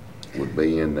would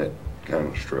be in that kind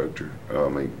of structure? I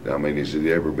mean, has it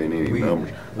ever been any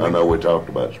numbers? I know we talked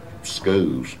about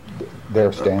schools. There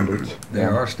are standards.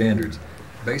 There are standards.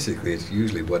 Basically, it's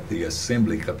usually what the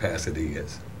assembly capacity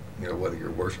is. Whether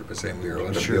you're worship assembly or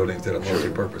other buildings that are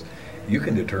multi-purpose. You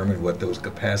can determine what those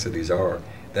capacities are.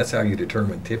 That's how you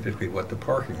determine typically what the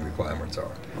parking requirements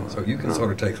are. So you can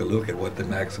sort of take a look at what the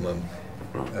maximum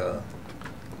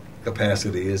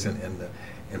capacity is,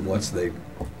 and once they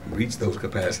reach those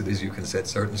capacities, you can set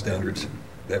certain standards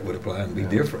that would apply and be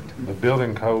different. The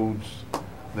building codes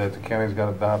that the county's got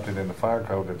adopted and the fire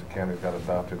code that the county's got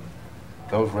adopted,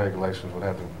 those regulations would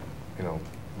have to,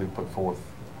 be put forth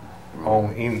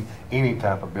on any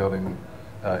type of building,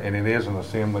 and it is an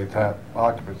assembly type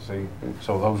occupancy,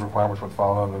 so those requirements would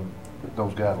fall under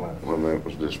those guidelines. Well, that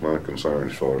was just my concern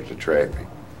as far as the traffic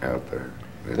out there.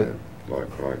 Like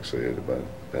I said, about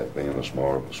that being a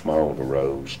small of a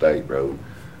road, state road,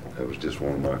 that was just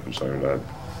one of my concerns. I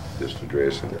just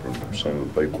addressed it from some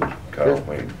of the people that called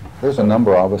me. There's a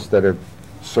number of us that have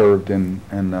served in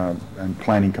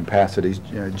planning capacities,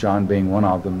 John being one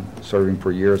of them, serving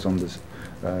for years on this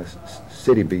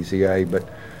city BZA. But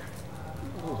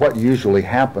what usually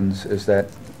happens is that,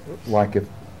 like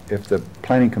if the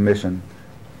Planning Commission,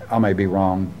 I may be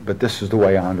wrong, but this is the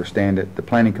way I understand it, the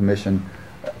Planning Commission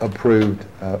approved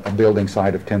a building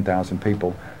site of 10,000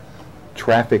 people.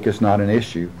 Traffic is not an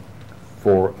issue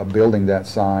for a building that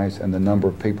size and the number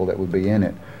of people that would be in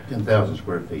it. 10,000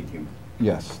 square feet.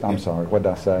 Yes, I'm sorry. What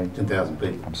did I say? 10,000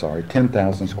 feet. I'm sorry.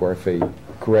 10,000 square feet.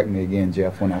 Correct me again,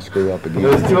 Jeff, when I screw up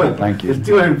again. Thank you. It's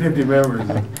 250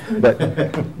 members.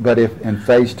 But if in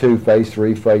phase 2, phase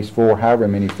 3, phase 4, however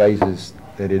many phases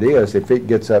that it is, if it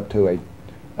gets up to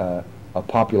a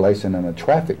population and a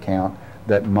traffic count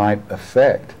that might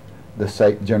affect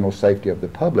the general safety of the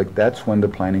public, that's when the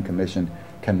Planning Commission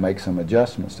can make some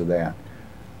adjustments to that.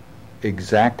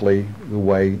 Exactly the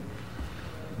way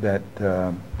that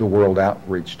the World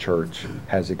Outreach Church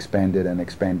has expanded and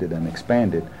expanded and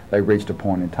expanded. They reached a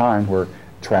point in time where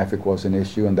traffic was an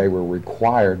issue and they were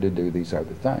required to do these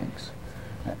other things.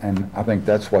 And I think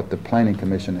that's what the Planning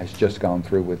Commission has just gone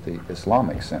through with the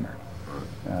Islamic Center.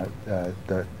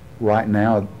 Right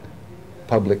now,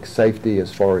 public safety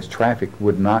as far as traffic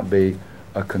would not be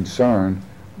a concern,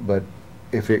 but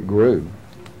if it grew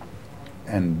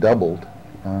and doubled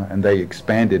and they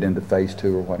expanded into phase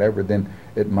 2 or whatever, then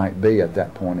it might be at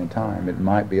that point in time. It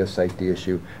might be a safety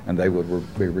issue and they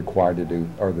would be required to do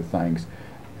other things.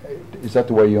 Is that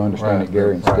the way you understand it,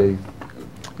 Gary and Steve?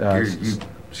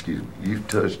 Excuse me, you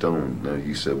touched on,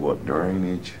 you said what,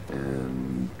 drainage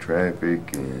and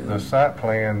traffic and... The site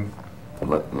plan...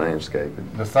 Landscaping.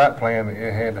 The site plan,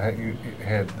 it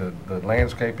had the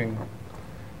landscaping,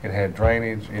 it had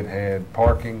drainage, it had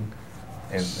parking,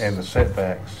 and the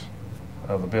setbacks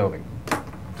of the building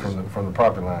from the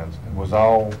property lines. It was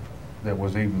all that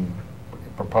was even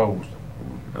proposed.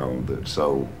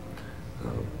 So,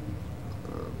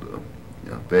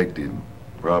 the affected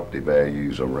property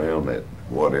values around that,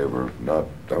 whatever,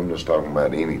 I'm just talking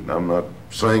about I'm not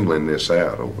singling this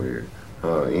out over here.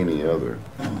 Any other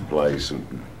place,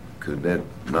 could that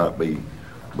not be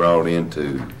brought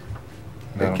into?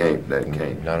 That can't.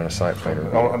 Not on a site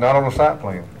plan. Not on a site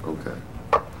plan. Okay.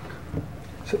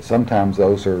 Sometimes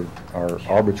those are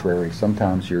arbitrary.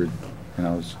 Sometimes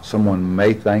someone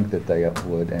may think that they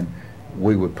would, and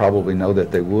we would probably know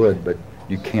that they would, but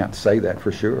you can't say that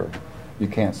for sure. You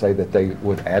can't say that they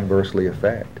would adversely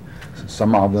affect.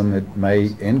 Some of them, it may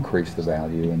increase the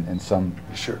value in some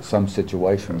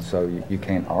situations, so you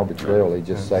can't arbitrarily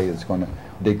just say it's going to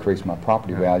decrease my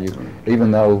property value,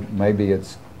 even though maybe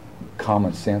it's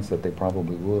common sense that they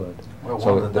probably would. Well,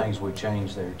 one of the things we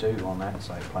changed there too on that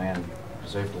site plan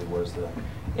specifically was the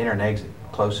enter and exit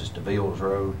closest to Veals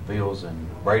Road, Veals and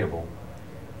Braidable.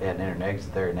 They had an enter and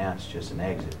exit there, now it's just an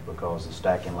exit because the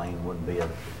stacking lane wouldn't be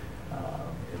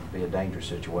it'd be a dangerous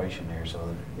situation there,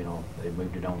 so they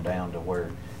moved it on down to where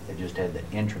they just had the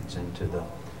entrance into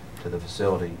the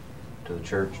facility, to the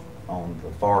church on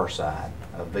the far side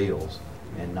of Veals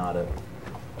and not up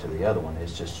to the other one.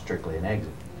 It's just strictly an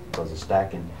exit because the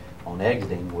stacking on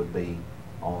exiting would be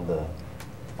on the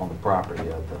property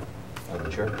of the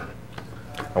church.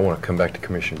 I want to come back to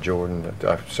Commissioner Jordan.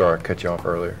 I'm sorry I cut you off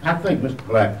earlier. I think Mr.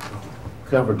 Black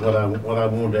covered what I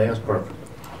wanted to ask perfectly.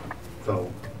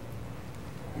 So,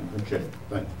 okay,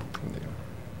 thank you.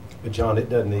 But John, it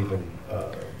doesn't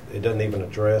even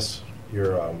address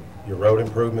your road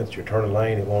improvements, your turning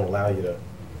lane. It won't allow you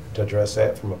to address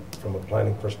that from a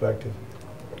planning perspective.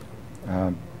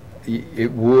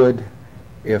 It would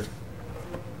if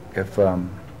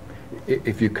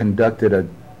you conducted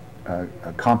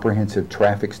a comprehensive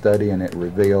traffic study and it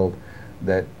revealed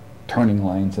that turning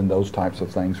lanes and those types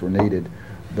of things were needed.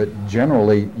 But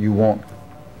generally, you won't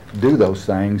do those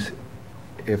things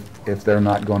if they're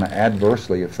not going to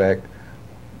adversely affect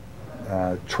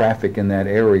traffic in that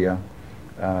area.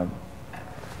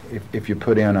 If you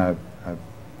put in a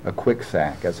quick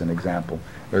sack, as an example,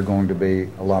 there are going to be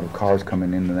a lot of cars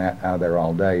coming in and out of there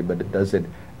all day, but does it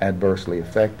adversely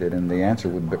affect it? And the answer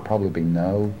would probably be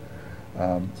no.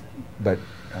 But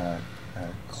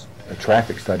a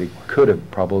traffic study could have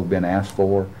probably been asked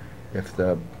for if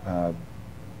the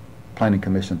Planning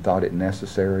Commission thought it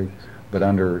necessary. But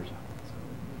under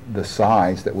the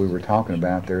size that we were talking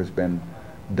about, there's been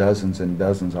dozens and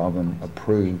dozens of them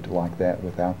approved like that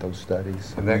without those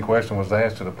studies. And that question was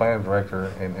asked to the planning director,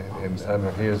 and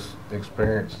under his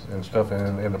experience and stuff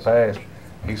in the past,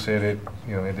 he said it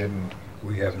didn't.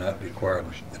 We have not required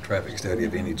the traffic study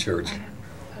of any church,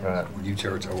 new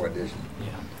church or addition.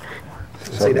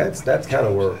 See, that's kind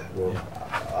of where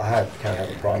I have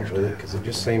a problem with it, because it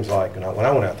just seems like when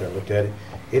I went out there and looked at it,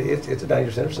 it's a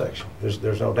dangerous intersection.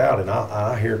 There's no doubt, and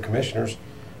I hear commissioners.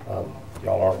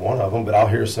 Y'all aren't one of them, but I'll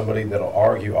hear somebody that'll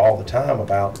argue all the time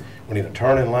about we need a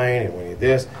turning lane and we need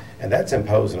this, and that's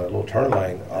imposing a little turn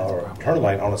lane on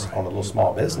a little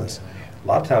small business. A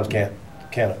lot of times can't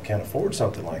afford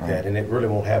something like that, and it really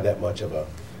won't have that much of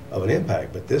an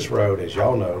impact. But this road, as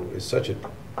y'all know, is such a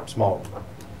small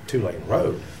 2-lane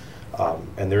road,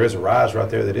 and there is a rise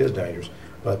right there that is dangerous.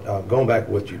 But going back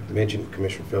to what you mentioned,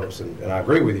 Commissioner Phillips, and I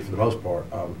agree with you for the most part,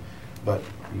 but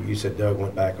you said Doug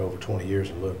went back over 20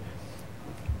 years and looked.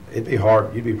 You'd be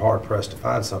hard pressed to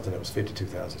find something that was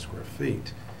 52,000 square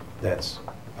feet. That's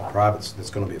a private. That's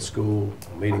going to be a school,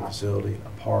 a meeting facility, a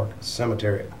park, a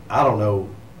cemetery. I don't know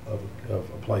of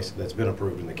a place that's been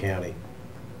approved in the county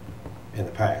in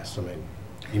the past. I mean,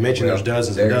 You mentioned there's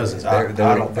dozens and dozens. I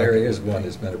don't There think- is one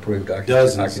that's been approved. I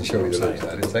Dozens, can show you the is what I'm list. I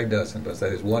saying. didn't say dozen, but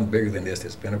there's one bigger than this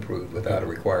that's been approved without a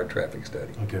required traffic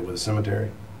study. Okay, with a cemetery,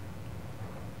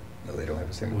 No, they don't have a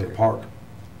with cemetery. a park.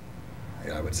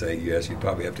 Yeah, I would say yes, you'd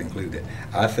probably have to include that.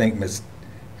 I think Ms.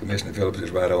 Commissioner Phillips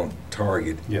is right on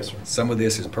target. Yes, sir. Some of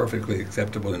this is perfectly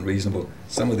acceptable and reasonable.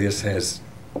 Some of this has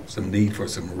some need for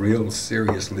some real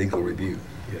serious legal review.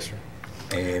 Yes, sir.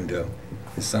 And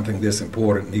it's something this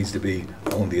important needs to be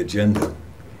on the agenda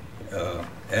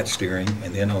at steering,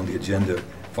 and then on the agenda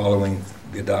following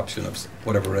the adoption of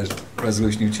whatever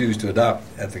resolution you choose to adopt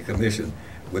at the commission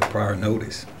with prior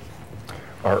notice.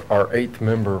 Our eighth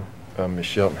member, Ms.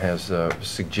 Shelton, has a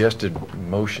suggested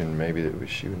motion maybe that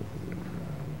if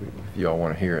y'all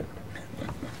want to hear it.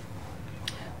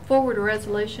 Forward a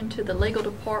resolution to the legal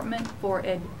department for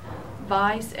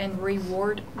advice and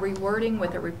rewording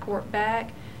with a report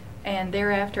back, and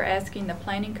thereafter asking the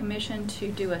planning commission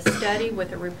to do a study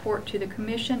with a report to the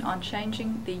commission on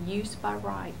changing the use by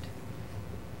right.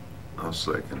 I'll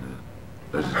second it.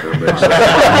 That's just gonna make sense.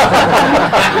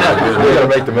 We gotta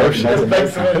make the motion.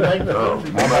 Oh,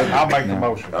 I'll make the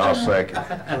motion. I'll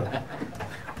second.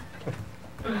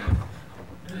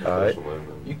 All right.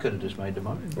 You could have just made the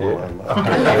motion.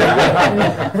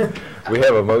 We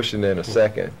have a motion and a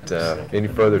second. Any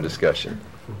further discussion?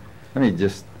 Let me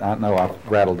just, I know I've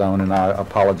rattled on, and I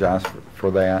apologize for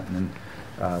that. And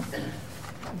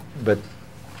but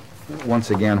once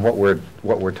again, what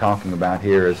we're talking about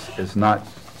here is not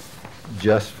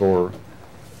just for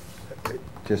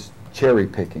just cherry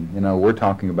picking. You know, we're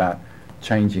talking about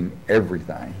changing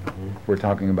everything. We're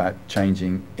talking about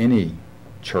changing any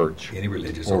church, Any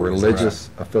religious or organization. religious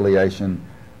affiliation,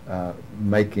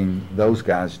 making those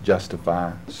guys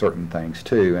justify certain things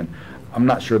too. And I'm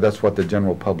not sure that's what the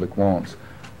general public wants,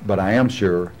 but I am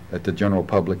sure that the general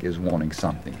public is wanting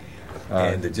something.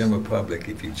 And the general public,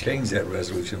 if you change that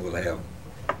resolution, will have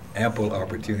ample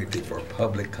opportunity for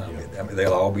public comment. I mean,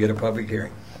 they'll all be at a public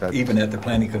hearing, even at the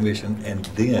planning commission, and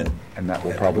then And that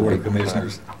will at the probably board of be-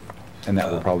 commissioners. And that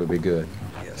will probably be good.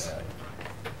 Yes.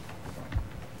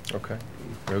 Okay,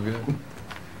 real good.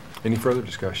 Any further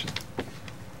discussion?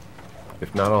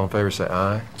 If not, all in favor say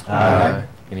aye. Aye.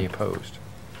 Any opposed?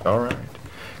 All right.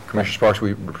 Commissioner Sparks,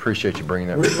 we appreciate you bringing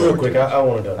that Real forward. quick, to us. I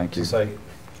wanted Thank you. to say,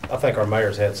 I think our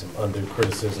mayor's had some undue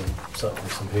criticism from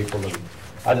some people, and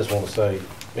I just want to say,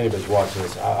 anybody's watching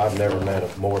this, I've never met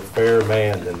a more fair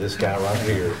man than this guy right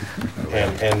here.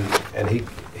 And he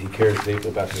cares deeply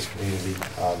about this community.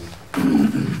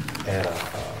 And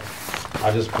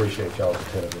I just appreciate y'all's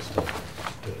attentiveness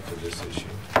to this issue.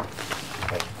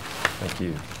 Thank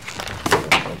you.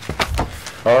 Thank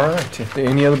you. All right,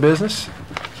 any other business?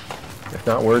 If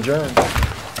not, we're adjourned.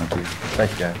 Thank you.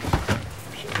 Thank you, guys.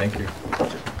 Thank you.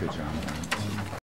 Good job.